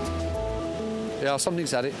 Yeah,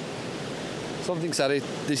 something's at it. Something's at it.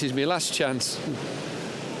 This is my last chance.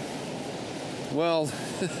 Well,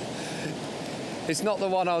 it's not the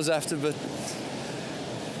one I was after, but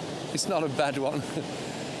it's not a bad one.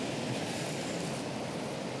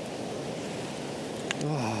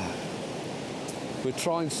 Oh, we're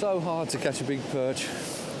trying so hard to catch a big perch,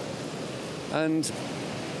 and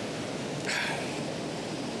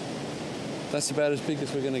that's about as big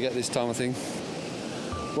as we're going to get this time, I think.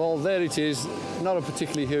 Well, there it is. Not a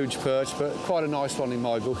particularly huge perch, but quite a nice one in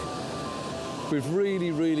my book. We've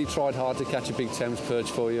really, really tried hard to catch a big Thames perch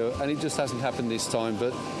for you, and it just hasn't happened this time,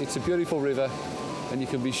 but it's a beautiful river, and you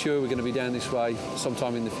can be sure we're going to be down this way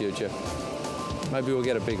sometime in the future. Maybe we'll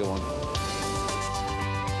get a bigger one.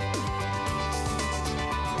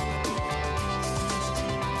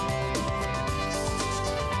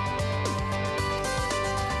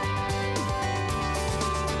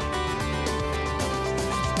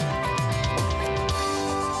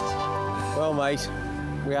 Well, mate,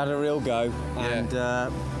 we had a real go, and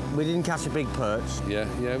we didn't catch a big perch.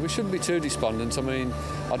 Yeah, we shouldn't be too despondent. I mean,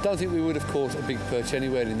 I don't think we would have caught a big perch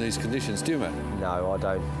anywhere in these conditions, do you, mate? No, I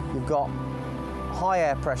don't. You've got high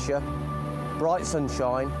air pressure, bright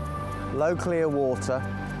sunshine, low clear water,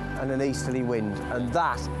 and an easterly wind, and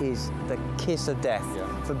that is the kiss of death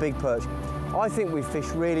for big perch. I think we've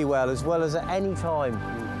fished really well as at any time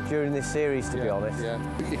during this series, to be honest. Yeah.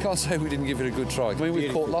 You can't say we didn't give it a good try. I mean,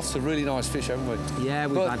 we've caught lots of really nice fish, haven't we? Yeah,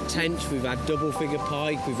 we've had tench, we've had double figure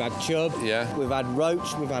pike, we've had chub, we've had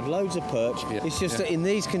roach, we've had loads of perch. Yeah. It's just that in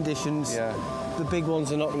these conditions, the big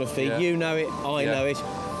ones are not going to feed. You know it, I know it,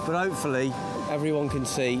 but hopefully everyone can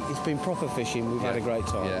see it's been proper fishing. We've had a great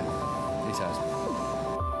time. Yeah, it has.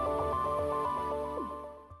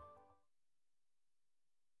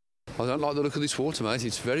 I don't like the look of this water, mate.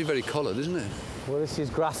 It's very, very coloured, isn't it? Well, this is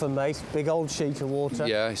Graffham, mate. Big old sheet of water.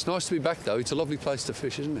 Yeah, it's nice to be back, though. It's a lovely place to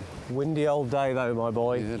fish, isn't it? Windy old day, though, my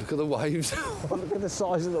boy. Yeah, look at the waves. Look at the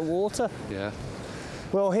size of the water. Yeah.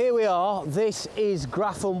 Well, here we are. This is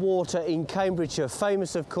Graffham Water in Cambridgeshire,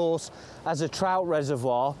 famous, of course, as a trout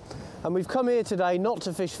reservoir. And we've come here today not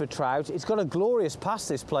to fish for trout. It's got a glorious past,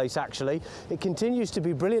 this place, actually. It continues to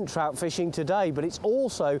be brilliant trout fishing today, but it's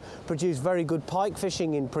also produced very good pike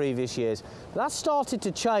fishing in previous years. That's started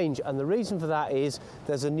to change, and the reason for that is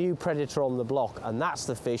there's a new predator on the block, and that's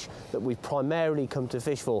the fish that we've primarily come to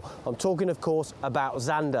fish for. I'm talking, of course, about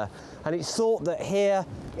Zander. And it's thought that here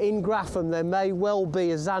in Graffham there may well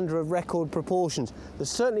be a Zander of record proportions. There's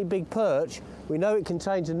certainly big perch. We know it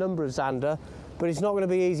contains a number of Zander, but it's not going to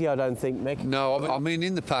be easy, I don't think, Mick. No, I mean,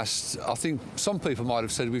 in the past, I think some people might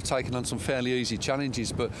have said we've taken on some fairly easy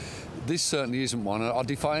challenges, but this certainly isn't one. I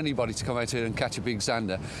defy anybody to come out here and catch a big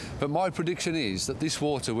Zander. But my prediction is that this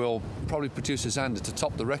water will probably produce a Zander to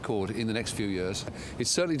top the record in the next few years. It's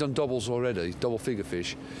certainly done doubles already, double figure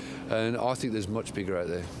fish, and I think there's much bigger out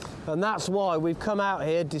there. And that's why we've come out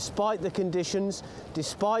here, despite the conditions,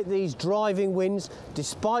 despite these driving winds,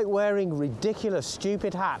 despite wearing ridiculous,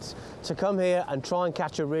 stupid hats, to come here and try and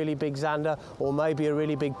catch a really big Zander or maybe a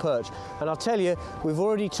really big perch. And I'll tell you, we've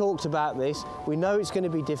already talked about this. We know it's going to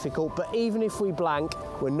be difficult, but even if we blank,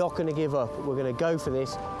 we're not going to give up. We're going to go for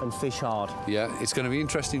this and fish hard. Yeah, it's going to be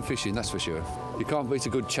interesting fishing, that's for sure. You can't beat a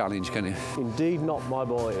good challenge, can you? Indeed not, my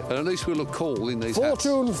boy. And at least we'll look cool in these hats.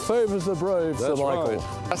 Fortune favours the brave, Sir Michael.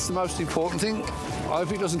 Right. That's the most important thing. I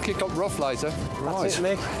hope it doesn't kick up rough later. That's it,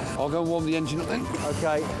 Mick. I'll go and warm the engine up then.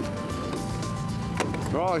 OK.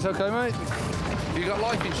 Right, OK, mate. Have you got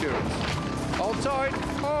life insurance? Hold tight.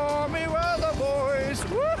 Army weather, boys.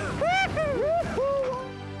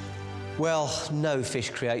 Well, no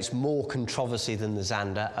fish creates more controversy than the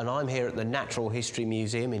Zander, and I'm here at the Natural History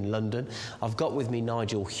Museum in London. I've got with me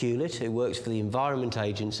Nigel Hewlett, who works for the Environment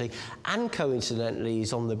Agency and coincidentally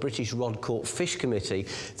is on the British Rod Court Fish Committee.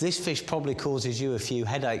 This fish probably causes you a few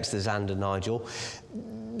headaches, the Zander, Nigel.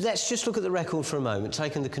 Let's just look at the record for a moment,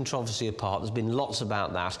 taking the controversy apart. There's been lots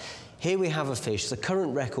about that. Here we have a fish. The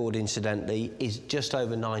current record, incidentally, is just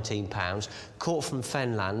over 19 pounds, caught from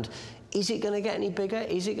Fenland. Is it going to get any bigger?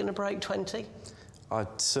 Is it going to break 20? I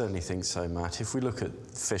certainly think so, Matt. If we look at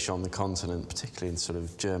fish on the continent, particularly in sort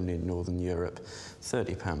of Germany and Northern Europe,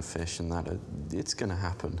 30-pound fish and that, it's going to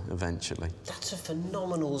happen eventually. That's a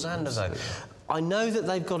phenomenal Zander, though. I know that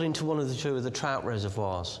they've got into one of the two of the trout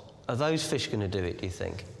reservoirs. Are those fish going to do it, do you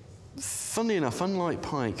think? Funnily enough, unlike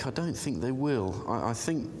pike, I don't think they will. I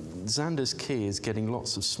think Zander's key is getting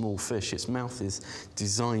lots of small fish. Its mouth is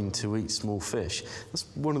designed to eat small fish. That's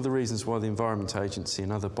one of the reasons why the Environment Agency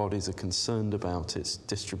and other bodies are concerned about its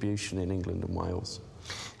distribution in England and Wales.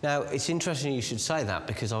 Now, it's interesting you should say that,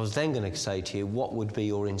 because I was then going to say to you, what would be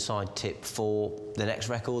your inside tip for the next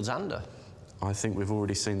record Zander? I think we've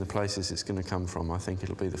already seen the places it's going to come from. I think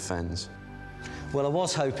it'll be the fens. Well, I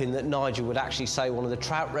was hoping that Nigel would actually say one of the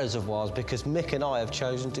trout reservoirs, because Mick and I have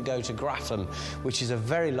chosen to go to Graffham, which is a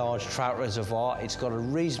very large trout reservoir. It's got a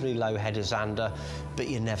reasonably low head of Zander, but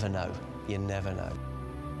you never know. You never know.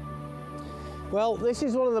 Well, this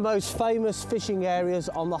is one of the most famous fishing areas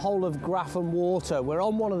on the whole of Graffham water. We're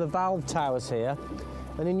on one of the valve towers here,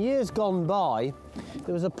 and in years gone by,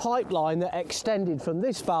 there was a pipeline that extended from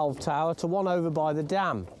this valve tower to one over by the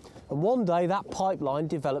dam. And one day that pipeline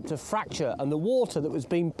developed a fracture, and the water that was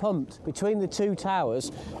being pumped between the two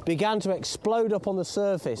towers began to explode up on the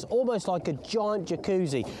surface, almost like a giant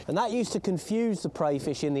jacuzzi. And that used to confuse the prey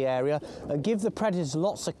fish in the area and give the predators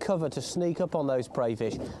lots of cover to sneak up on those prey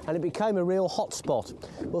fish. And it became a real hot spot.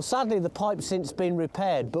 Well, sadly, the pipe's since been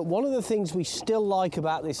repaired, but one of the things we still like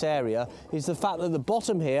about this area is the fact that the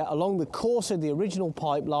bottom here, along the course of the original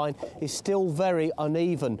pipeline, is still very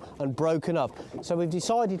uneven and broken up. So we've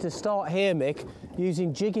decided to start here, Mick,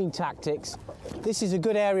 using jigging tactics. This is a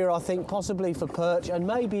good area, I think, possibly for perch and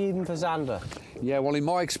maybe even for Zander. Yeah, well, in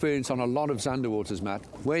my experience on a lot of Zander waters, Matt,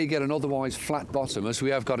 where you get an otherwise flat bottom, as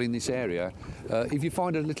we have got in this area, if you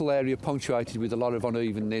find a little area punctuated with a lot of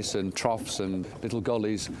unevenness and troughs and little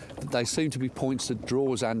gullies, they seem to be points that draw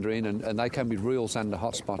Zander in, and they can be real Zander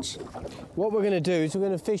hotspots. What we're going to do is we're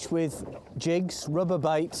going to fish with jigs, rubber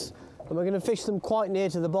baits, and we're going to fish them quite near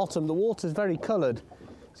to the bottom. The water's very coloured.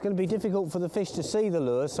 It's going to be difficult for the fish to see the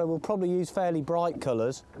lures, so we'll probably use fairly bright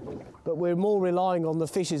colours, but we're more relying on the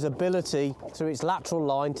fish's ability through its lateral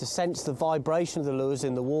line to sense the vibration of the lures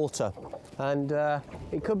in the water. And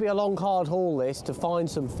it could be a long, hard haul, this, to find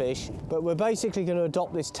some fish, but we're basically going to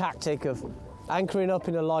adopt this tactic of anchoring up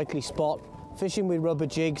in a likely spot, fishing with rubber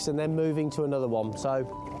jigs, and then moving to another one.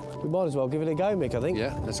 So we might as well give it a go, Mick, I think.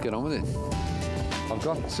 Yeah, let's get on with it. I've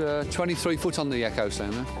got 23 foot on the Echo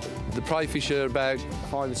Sounder. The prey fish are about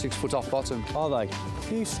 5 or 6 foot off bottom. Are they? A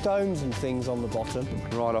few stones and things on the bottom.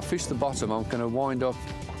 Right, I'll fish the bottom. I'm going to wind up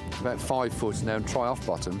about 5 foot now and try off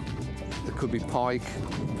bottom. There could be pike,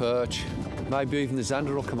 perch, Maybe even the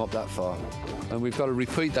Zander will come up that far. And we've got to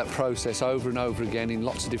repeat that process over and over again in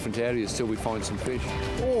lots of different areas till we find some fish.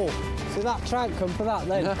 Oh, so that trout come for that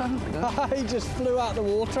then? No. He just flew out the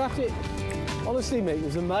water at it. Honestly, mate, it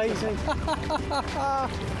was amazing. Well,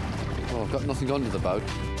 I've got nothing under the boat.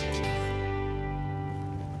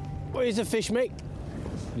 Well, here's a fish, Mick.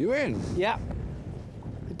 You in? Yeah.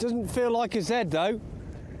 It doesn't feel like a Z, though.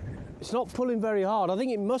 It's not pulling very hard. I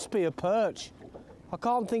think it must be a perch. I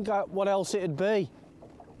can't think what else it'd be.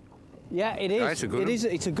 Yeah, it is. Yeah, it's a good one.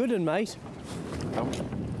 It's a good one, mate. Oh.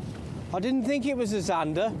 I didn't think it was a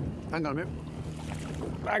Zander. Hang on a minute.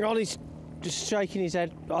 Hang on, he's just shaking his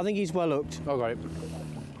head. I think he's well hooked. Oh, got it.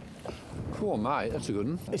 Cool, mate. That's a good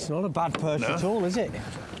one. It's not a bad perch at all, is it?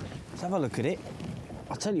 Let's have a look at it.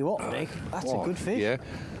 I'll tell you what, Nick, that's a good fish. Yeah.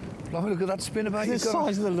 Have a look at that spinnerbait The you've got.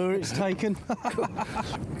 size of the lure it's taken.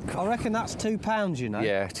 I reckon that's 2 pounds, you know.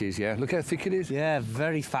 Yeah, it is, yeah. Look how thick it is. Yeah,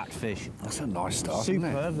 very fat fish. That's a nice start, isn't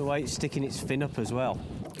it? Superb, the way it's sticking its fin up as well.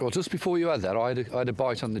 Well, just before you had that, I had a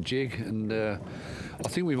bite on the jig, and I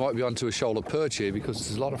think we might be onto a shoal of perch here because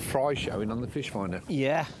there's a lot of fry showing on the fish finder.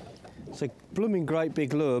 Yeah, it's a blooming great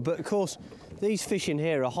big lure, but of course, these fish in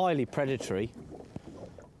here are highly predatory.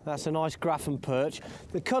 That's a nice Graffin perch.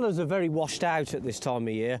 The colours are very washed out at this time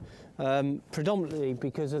of year, predominantly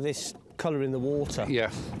because of this colour in the water. Yeah.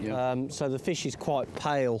 So the fish is quite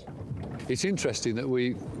pale. It's interesting that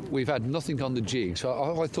we've had nothing on the jig,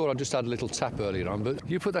 so I thought I just had a little tap earlier on, but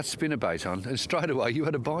you put that spinnerbait on and straight away you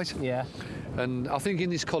had a bite. Yeah. And I think in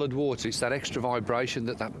this coloured water it's that extra vibration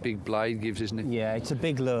that big blade gives, isn't it? Yeah, it's a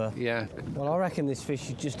big lure. Yeah. Well, I reckon this fish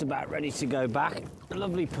is just about ready to go back. A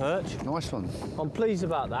lovely perch. Nice one. I'm pleased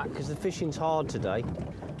about that because the fishing's hard today.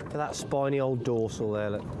 For that spiny old dorsal there,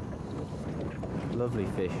 look. Lovely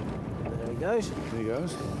fish. There he goes. There he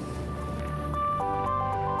goes.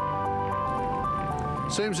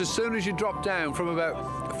 Seems as soon as you drop down from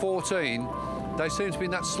about 14, they seem to be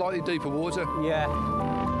in that slightly deeper water. Yeah.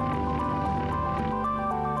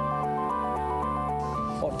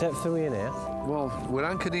 What depth are we in here? Well, we're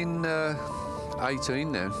anchored in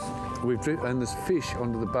 18 now. And there's fish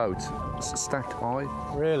under the boat, stacked high.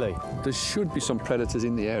 Really? There should be some predators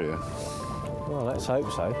in the area. Well, let's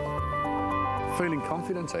hope so. Feeling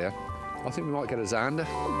confident here. I think we might get a Zander.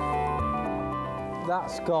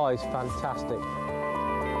 That sky's fantastic.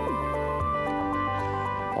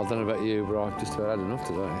 I don't know about you, but I've just about had enough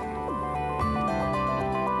today.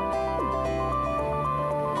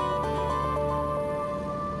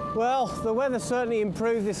 Well, the weather certainly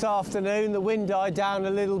improved this afternoon. The wind died down a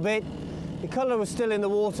little bit. The colour was still in the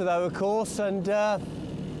water though, of course, and I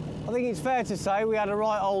think it's fair to say we had a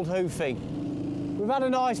right old hoofing. We've had a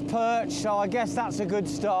nice perch, so I guess that's a good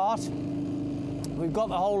start. We've got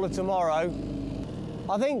the whole of tomorrow.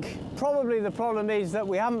 I think probably the problem is that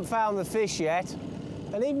we haven't found the fish yet,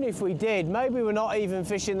 and even if we did, maybe we're not even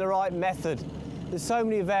fishing the right method. There's so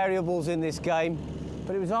many variables in this game.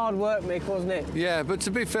 But it was hard work, Mick, wasn't it? Yeah, but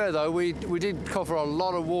to be fair, though, we did cover a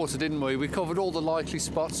lot of water, didn't we? We covered all the likely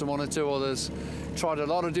spots and one or two others. Tried a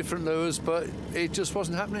lot of different lures, but it just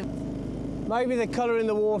wasn't happening. Maybe the colour in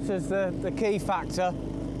the water's the key factor.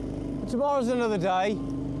 Tomorrow's another day.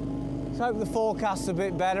 Let's hope the forecast's a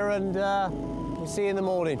bit better, and we'll see you in the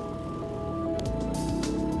morning.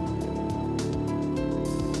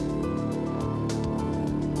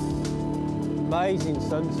 Amazing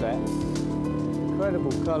sunset.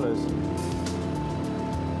 Incredible colours.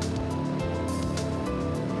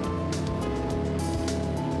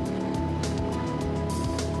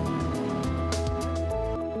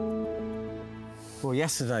 Well,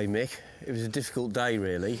 yesterday, Mick, it was a difficult day,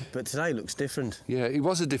 really, but today looks different. Yeah, it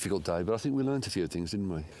was a difficult day, but I think we learnt a few things,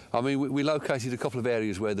 didn't we? I mean, we located a couple of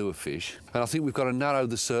areas where there were fish, and I think we've got to narrow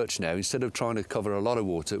the search now. Instead of trying to cover a lot of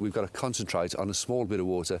water, we've got to concentrate on a small bit of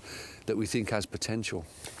water that we think has potential.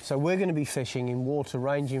 So we're going to be fishing in water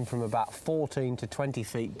ranging from about 14 to 20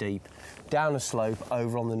 feet deep, down a slope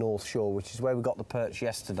over on the North Shore, which is where we got the perch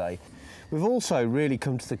yesterday. We've also really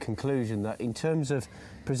come to the conclusion that in terms of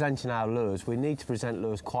presenting our lures, we need to present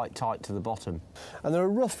lures quite tight to the bottom. And there are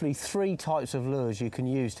roughly 3 types of lures you can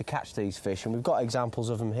use to catch these fish, and we've got examples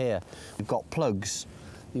of them here. You've got plugs,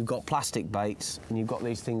 you've got plastic baits, and you've got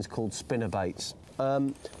these things called spinner baits.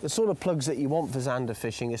 The sort of plugs that you want for Zander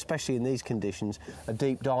fishing, especially in these conditions, are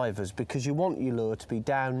deep divers, because you want your lure to be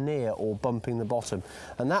down near or bumping the bottom.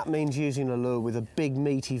 And that means using a lure with a big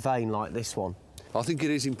meaty vein like this one. I think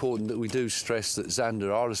it is important that we do stress that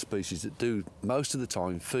Zander are a species that do, most of the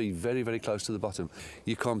time, feed very, very close to the bottom.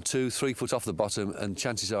 You come 2-3 foot off the bottom and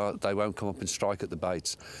chances are they won't come up and strike at the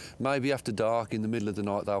baits. Maybe after dark, in the middle of the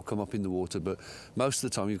night, they'll come up in the water, but most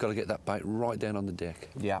of the time you've got to get that bait right down on the deck.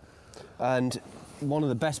 Yeah. And one of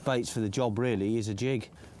the best baits for the job really is a jig.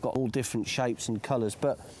 Got all different shapes and colours,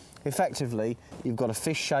 but effectively you've got a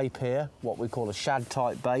fish shape here, what we call a shad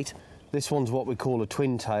type bait. This one's what we call a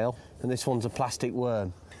twin tail, and this one's a plastic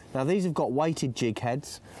worm. Now these have got weighted jig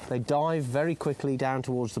heads. They dive very quickly down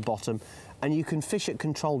towards the bottom, and you can fish at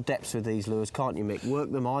controlled depths with these lures, can't you, Mick?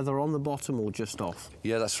 Work them either on the bottom or just off.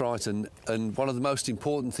 Yeah, that's right, and one of the most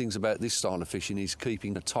important things about this style of fishing is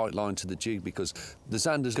keeping a tight line to the jig, because the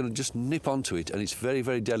Zander's going to just nip onto it, and it's very,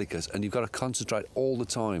 very delicate, and you've got to concentrate all the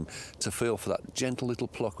time to feel for that gentle little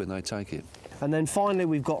pluck when they take it. And then finally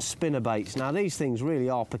we've got spinner baits. Now these things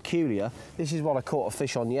really are peculiar. This is what I caught a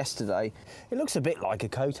fish on yesterday. It looks a bit like a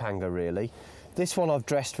coat hanger really. This one I've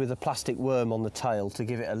dressed with a plastic worm on the tail to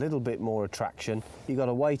give it a little bit more attraction. You've got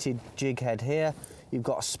a weighted jig head here, you've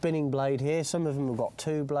got a spinning blade here, some of them have got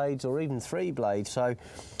 2 blades or even 3 blades. So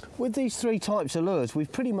with these 3 types of lures,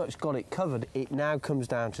 we've pretty much got it covered. It now comes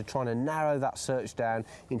down to trying to narrow that search down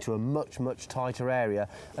into a much, much tighter area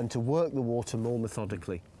and to work the water more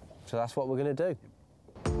methodically. So that's what we're going to do.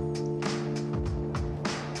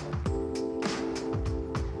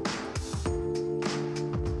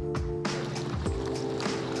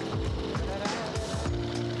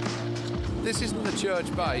 This isn't the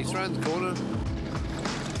church bay, it's round the corner.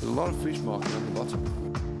 There's a lot of fish marking on the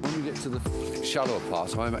bottom. When we get to the shallower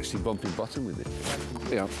part, I'm actually bumping bottom with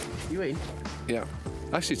it. Yeah. You in? Yeah.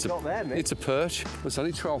 Actually, it's a perch. It's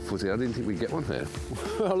only 12 footy. I didn't think we'd get one here.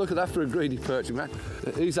 Well, look at that for a greedy perch, man.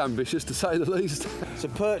 He's ambitious, to say the least. It's a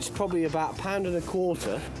perch probably about £1.25 pounds,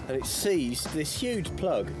 and it seized this huge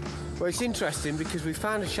plug. Well, it's interesting because we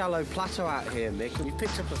found a shallow plateau out here, Mick, and we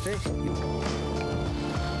picked up a fish.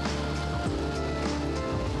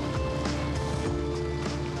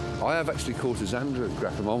 I have actually caught a Zander at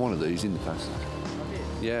Grafham on one of these in the past.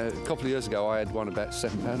 Yeah, a couple of years ago I had one about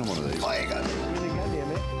 £7 on one of these. There you go. Really go here,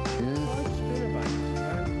 Mick.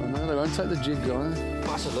 Yeah. I know, they won't take the jig, guys.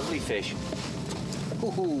 That's a lovely fish.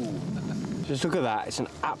 Ooh. Just look at that. It's an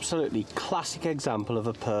absolutely classic example of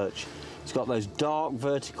a perch. It's got those dark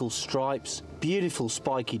vertical stripes, beautiful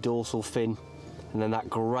spiky dorsal fin, and then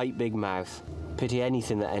that great big mouth. Pity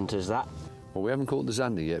anything that enters that. Well, we haven't caught the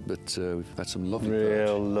Zander yet, but we've had some lovely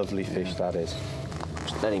Real perch. lovely fish, that is.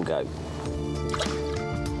 Just let him go.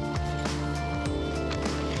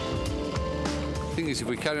 The thing is, if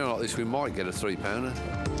we carry on like this, we might get a 3-pounder.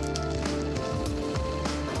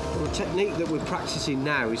 Well, the technique that we're practicing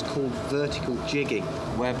now is called vertical jigging,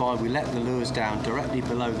 whereby we let the lures down directly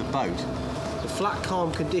below the boat. The flat,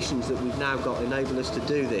 calm conditions that we've now got enable us to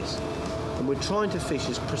do this. And we're trying to fish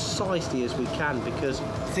as precisely as we can because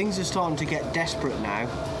things are starting to get desperate now.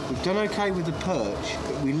 We've done okay with the perch,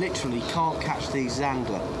 but we literally can't catch these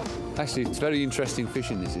Zander. Actually, it's very interesting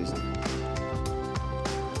fishing, this is.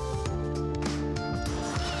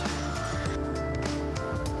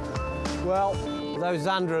 Well, those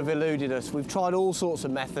Zander have eluded us. We've tried all sorts of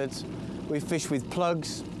methods. We've fished with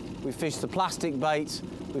plugs, we've fished the plastic baits,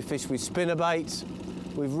 we've fished with spinner baits.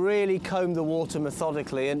 We've really combed the water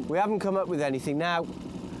methodically and we haven't come up with anything. Now,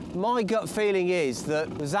 my gut feeling is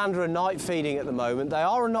that the Zander are night feeding at the moment. They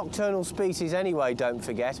are a nocturnal species anyway, don't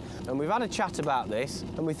forget. And we've had a chat about this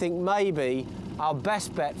and we think maybe our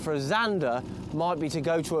best bet for a Zander might be to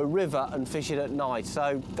go to a river and fish it at night.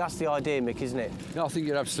 So that's the idea, Mick, isn't it? No, I think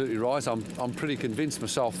you're absolutely right. I'm pretty convinced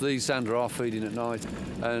myself these Zander are feeding at night.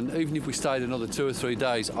 And even if we stayed another 2 or 3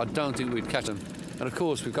 days, I don't think we'd catch them. And of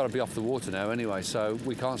course, we've got to be off the water now anyway, so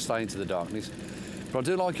we can't stay into the darkness. But I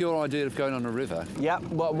do like your idea of going on a river. Yeah,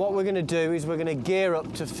 well, what we're going to do is we're going to gear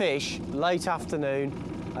up to fish late afternoon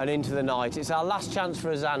and into the night. It's our last chance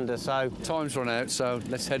for a Zander, so... Time's run out, so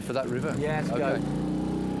let's head for that river. Yeah, let's go.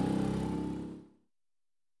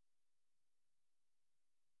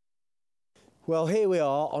 Well, here we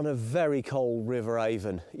are on a very cold River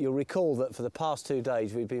Avon. You'll recall that for the past 2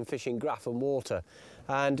 days we've been fishing Grafham water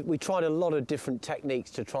and we tried a lot of different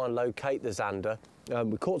techniques to try and locate the Zander.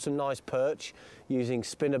 We caught some nice perch using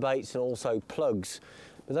spinner baits and also plugs.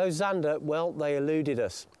 But those Zander, well, they eluded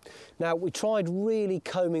us. Now, we tried really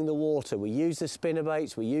combing the water. We used the spinner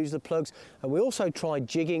baits, we used the plugs, and we also tried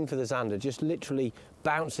jigging for the Zander, just literally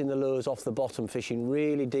bouncing the lures off the bottom, fishing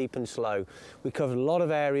really deep and slow. We covered a lot of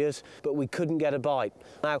areas, but we couldn't get a bite.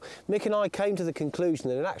 Now, Mick and I came to the conclusion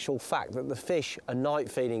that in actual fact that the fish are night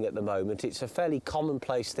feeding at the moment. It's a fairly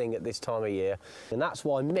commonplace thing at this time of year, and that's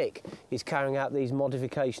why Mick is carrying out these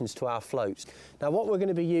modifications to our floats. Now, what we're going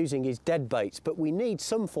to be using is dead baits, but we need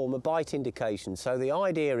some form of bite indication. So the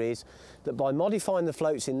idea is that by modifying the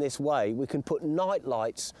floats in this way, we can put night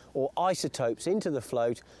lights or isotopes into the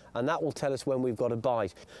float, and that will tell us when we've got a bite.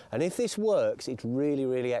 bite. And if this works, it's really,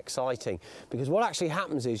 really exciting, because what actually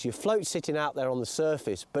happens is your float's sitting out there on the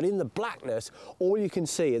surface, but in the blackness, all you can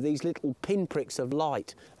see are these little pinpricks of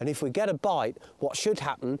light. And if we get a bite, what should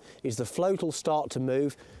happen is the float will start to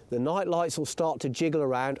move, the night lights will start to jiggle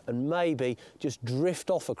around and maybe just drift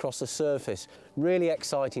off across the surface. Really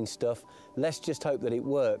exciting stuff. Let's just hope that it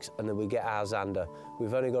works and then we get our Zander.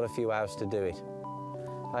 We've only got a few hours to do it.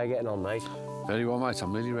 How are you getting on, mate? Very well, mate.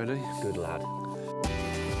 I'm nearly ready. Good lad.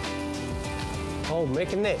 Oh, Mick,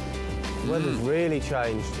 isn't it? The weather's really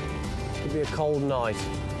changed. Could be a cold night.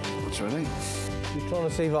 It's ready. Just trying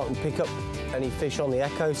to see if I can pick up any fish on the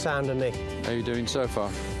echo sounder, Mick. How are you doing so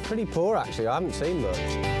far? Pretty poor, actually. I haven't seen much.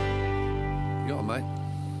 You got one, mate?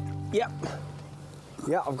 Yep.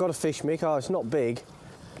 Yeah, I've got a fish, Mick. Oh, it's not big.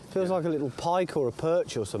 Feels like a little pike or a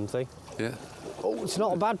perch or something. Yeah. Oh, it's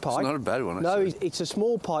not a bad pike. It's not a bad one, actually. No, it's a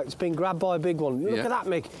small pike. It's been grabbed by a big one. Look at that,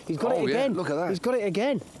 Mick. He's got it again. Yeah, look at that. He's got it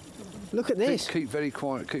again. Look at this. Keep very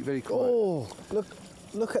quiet, keep very quiet. Oh,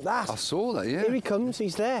 look at that. I saw that, yeah. Here he comes,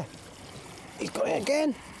 he's there. He's got it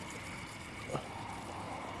again.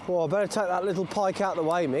 Oh, I better take that little pike out of the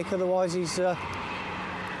way, Mick, otherwise he's...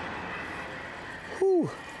 Whew.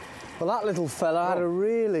 Well, that little fella had a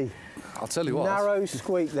really... I'll tell you what. Narrow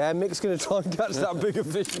squeak there. Mick's going to try and catch that bigger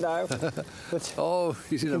fish now. But oh,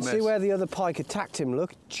 he's in a mess. You can see where the other pike attacked him,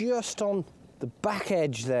 look, just on the back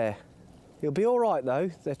edge there. He'll be all right,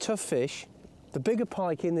 though. They're tough fish. The bigger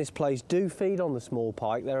pike in this place do feed on the small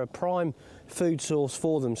pike. They're a prime food source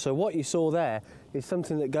for them. So what you saw there is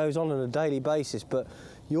something that goes on a daily basis, but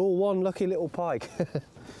you're one lucky little pike.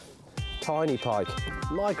 Tiny pike,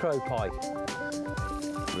 micro pike.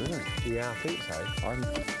 Really? Yeah, I think so.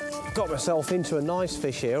 I've got myself into a nice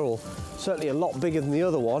fish here, or certainly a lot bigger than the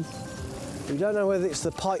other one. We don't know whether it's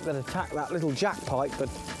the pike that attacked that little jack pike, but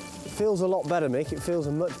it feels a lot better, Mick. It feels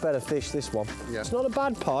a much better fish, this one. Yeah. It's not a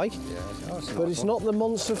bad pike, but it's not the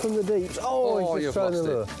monster from the deeps. Oh, he's just thrown the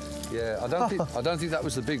lure. Yeah, I don't think that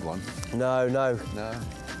was the big one. No. No.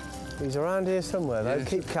 He's around here somewhere, though.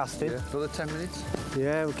 Keep casting. Yeah, for the 10 minutes?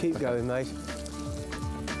 Yeah, we'll keep going, mate.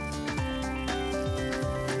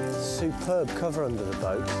 Superb cover under the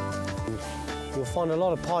boat. You'll find a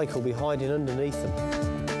lot of pike will be hiding underneath them.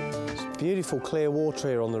 It's beautiful clear water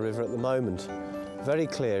here on the river at the moment. Very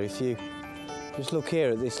clear. If you just look here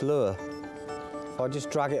at this lure, if I just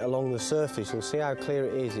drag it along the surface, you'll see how clear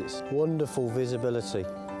it is. It's wonderful visibility.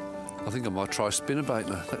 I think I might try spinnerbait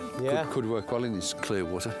now. That could work well in this clear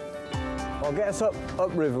water. I'll get us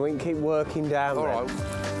upriver. We can keep working down. All right.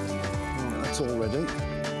 That's all ready.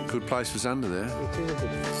 Good place for Zander there. It is a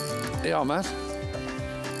good. Yeah, Matt.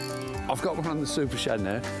 I've got one on the super shad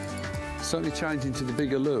now. Certainly changing to the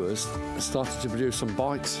bigger lures. Started to produce some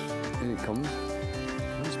bites. Here it comes.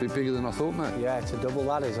 It's a bit bigger than I thought, mate. Yeah, it's a double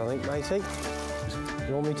that is, I think, matey.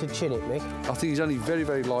 You want me to chin it, Mick? I think he's only very,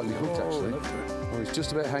 very lightly hooked, actually. Oh, he's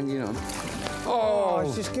just about hanging on. Oh,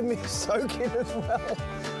 it's just giving me a soaking as well.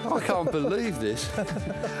 I can't believe this.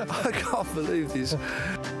 I can't believe this. It's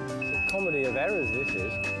a comedy of errors, this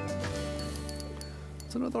is.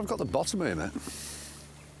 I don't know that I've got the bottom here, mate.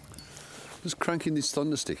 Just cranking this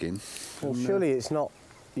thunder stick in. Well, surely it's not...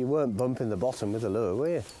 You weren't bumping the bottom with the lure, were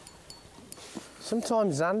you?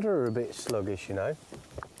 Sometimes Zander are a bit sluggish, you know.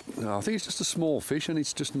 No, I think it's just a small fish and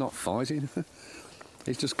it's just not fighting.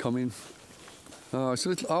 It's just coming. Oh, it's a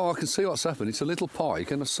little... Oh, I can see what's happened. It's a little pike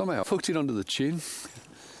and I've somehow hooked it under the chin.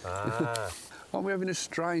 Ah. Aren't we having a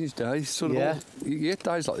strange day? Sort of you get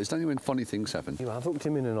days like this, don't you, when funny things happen? You have hooked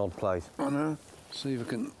him in an odd place. I know. See if I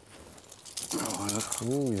can... Oh,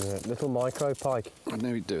 ooh, yeah. Little micro pike. I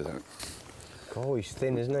knew he'd do that. Oh, he's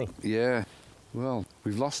thin, isn't he? Yeah. Well,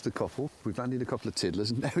 we've lost a couple. We've landed a couple of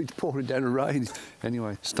tiddlers, and now it's pouring down a rain.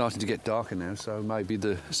 Anyway, it's starting to get darker now, so maybe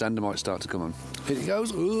the Zander might start to come on. Here he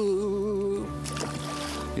goes. Ooh.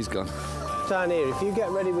 He's gone. Down here, if you get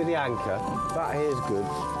ready with the anchor, that here's good.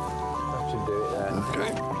 That should do it there. OK.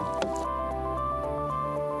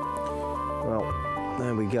 Well,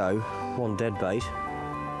 there we go. One dead bait.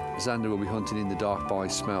 Zander will be hunting in the dark by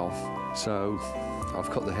smell, so I've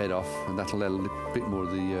cut the head off, and that'll let a bit more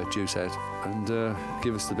of the juice out and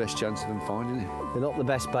give us the best chance of them finding it. They're not the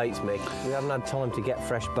best baits, Mick. We haven't had time to get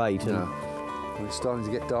fresh bait. And... No. Well, it's starting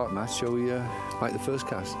to get dark, Matt. Shall we make the first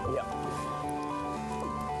cast? Yep.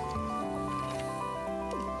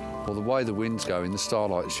 Well, the way the wind's going, the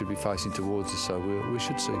starlight should be facing towards us, so we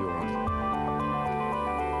should see all right.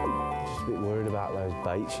 Just a bit worried about those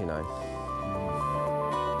baits, you know.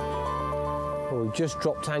 Well, we've just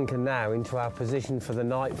dropped anchor now into our position for the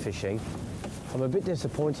night fishing. I'm a bit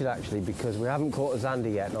disappointed, actually, because we haven't caught a Zander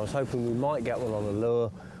yet, and I was hoping we might get one on a lure,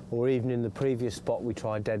 or even in the previous spot we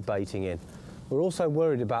tried dead baiting in. We're also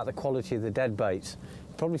worried about the quality of the dead baits.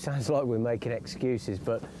 It probably sounds like we're making excuses,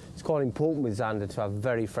 but it's quite important with Zander to have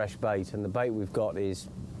very fresh bait, and the bait we've got is,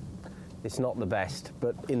 it's not the best,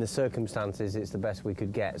 but in the circumstances it's the best we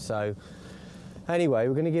could get. So anyway,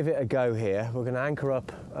 we're going to give it a go here. We're going to anchor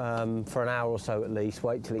up for an hour or so at least,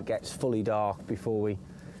 wait till it gets fully dark before we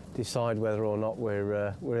decide whether or not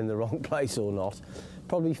we're in the wrong place or not.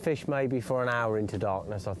 Probably fish maybe for an hour into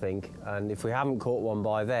darkness, I think, and if we haven't caught one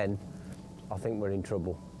by then, I think we're in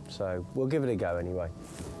trouble. So we'll give it a go anyway.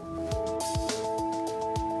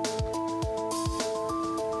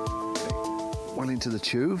 Okay. One into the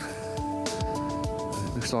tube.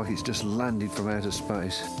 Looks like it's just landed from outer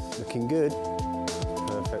space. Looking good.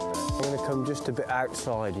 Perfect. I'm going to come just a bit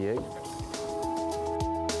outside you.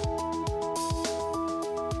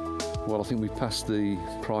 Well, I think we've passed the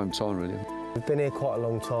prime time, really. We've been here quite a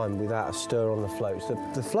long time without a stir on the floats.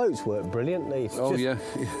 The floats work brilliantly. It's oh, just, yeah.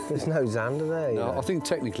 There's no Zander there. No, I think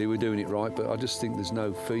technically we're doing it right, but I just think there's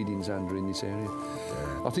no feeding Zander in this area.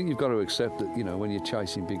 Yeah. I think you've got to accept that, you know, when you're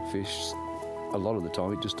chasing big fish, a lot of the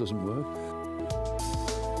time it just doesn't work.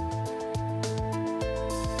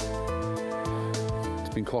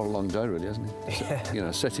 It's been quite a long day, really, hasn't it? Yeah. So, you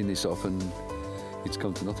know, setting this up and it's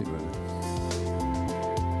come to nothing, really.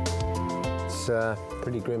 It's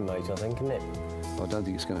pretty grim, mate, I think, isn't it? I don't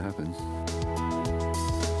think it's going to happen.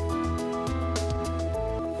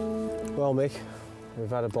 Well, Mick, we've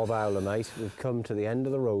had a bob howler, mate. We've come to the end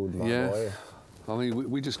of the road, my boy. I mean,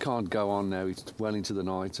 we just can't go on now. It's well into the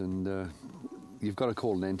night, and you've got to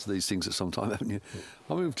call an end to these things at some time, haven't you?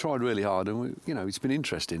 I mean, we've tried really hard, and you know, it's been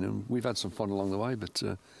interesting, and we've had some fun along the way, but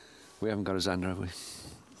we haven't got a Zander, have we?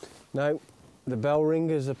 No, the bell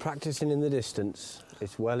ringers are practising in the distance.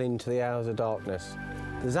 It's well into the hours of darkness.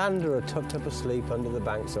 The Zander are tucked up asleep under the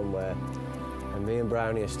bank somewhere, and me and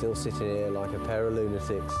Brownie are still sitting here like a pair of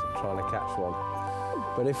lunatics trying to catch one.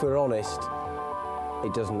 But if we're honest,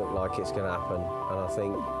 it doesn't look like it's going to happen, and I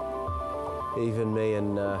think even me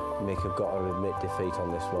and Mick have got to admit defeat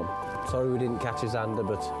on this one. Sorry we didn't catch a Zander,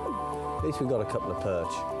 but at least we got a couple of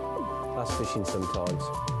perch. That's fishing sometimes.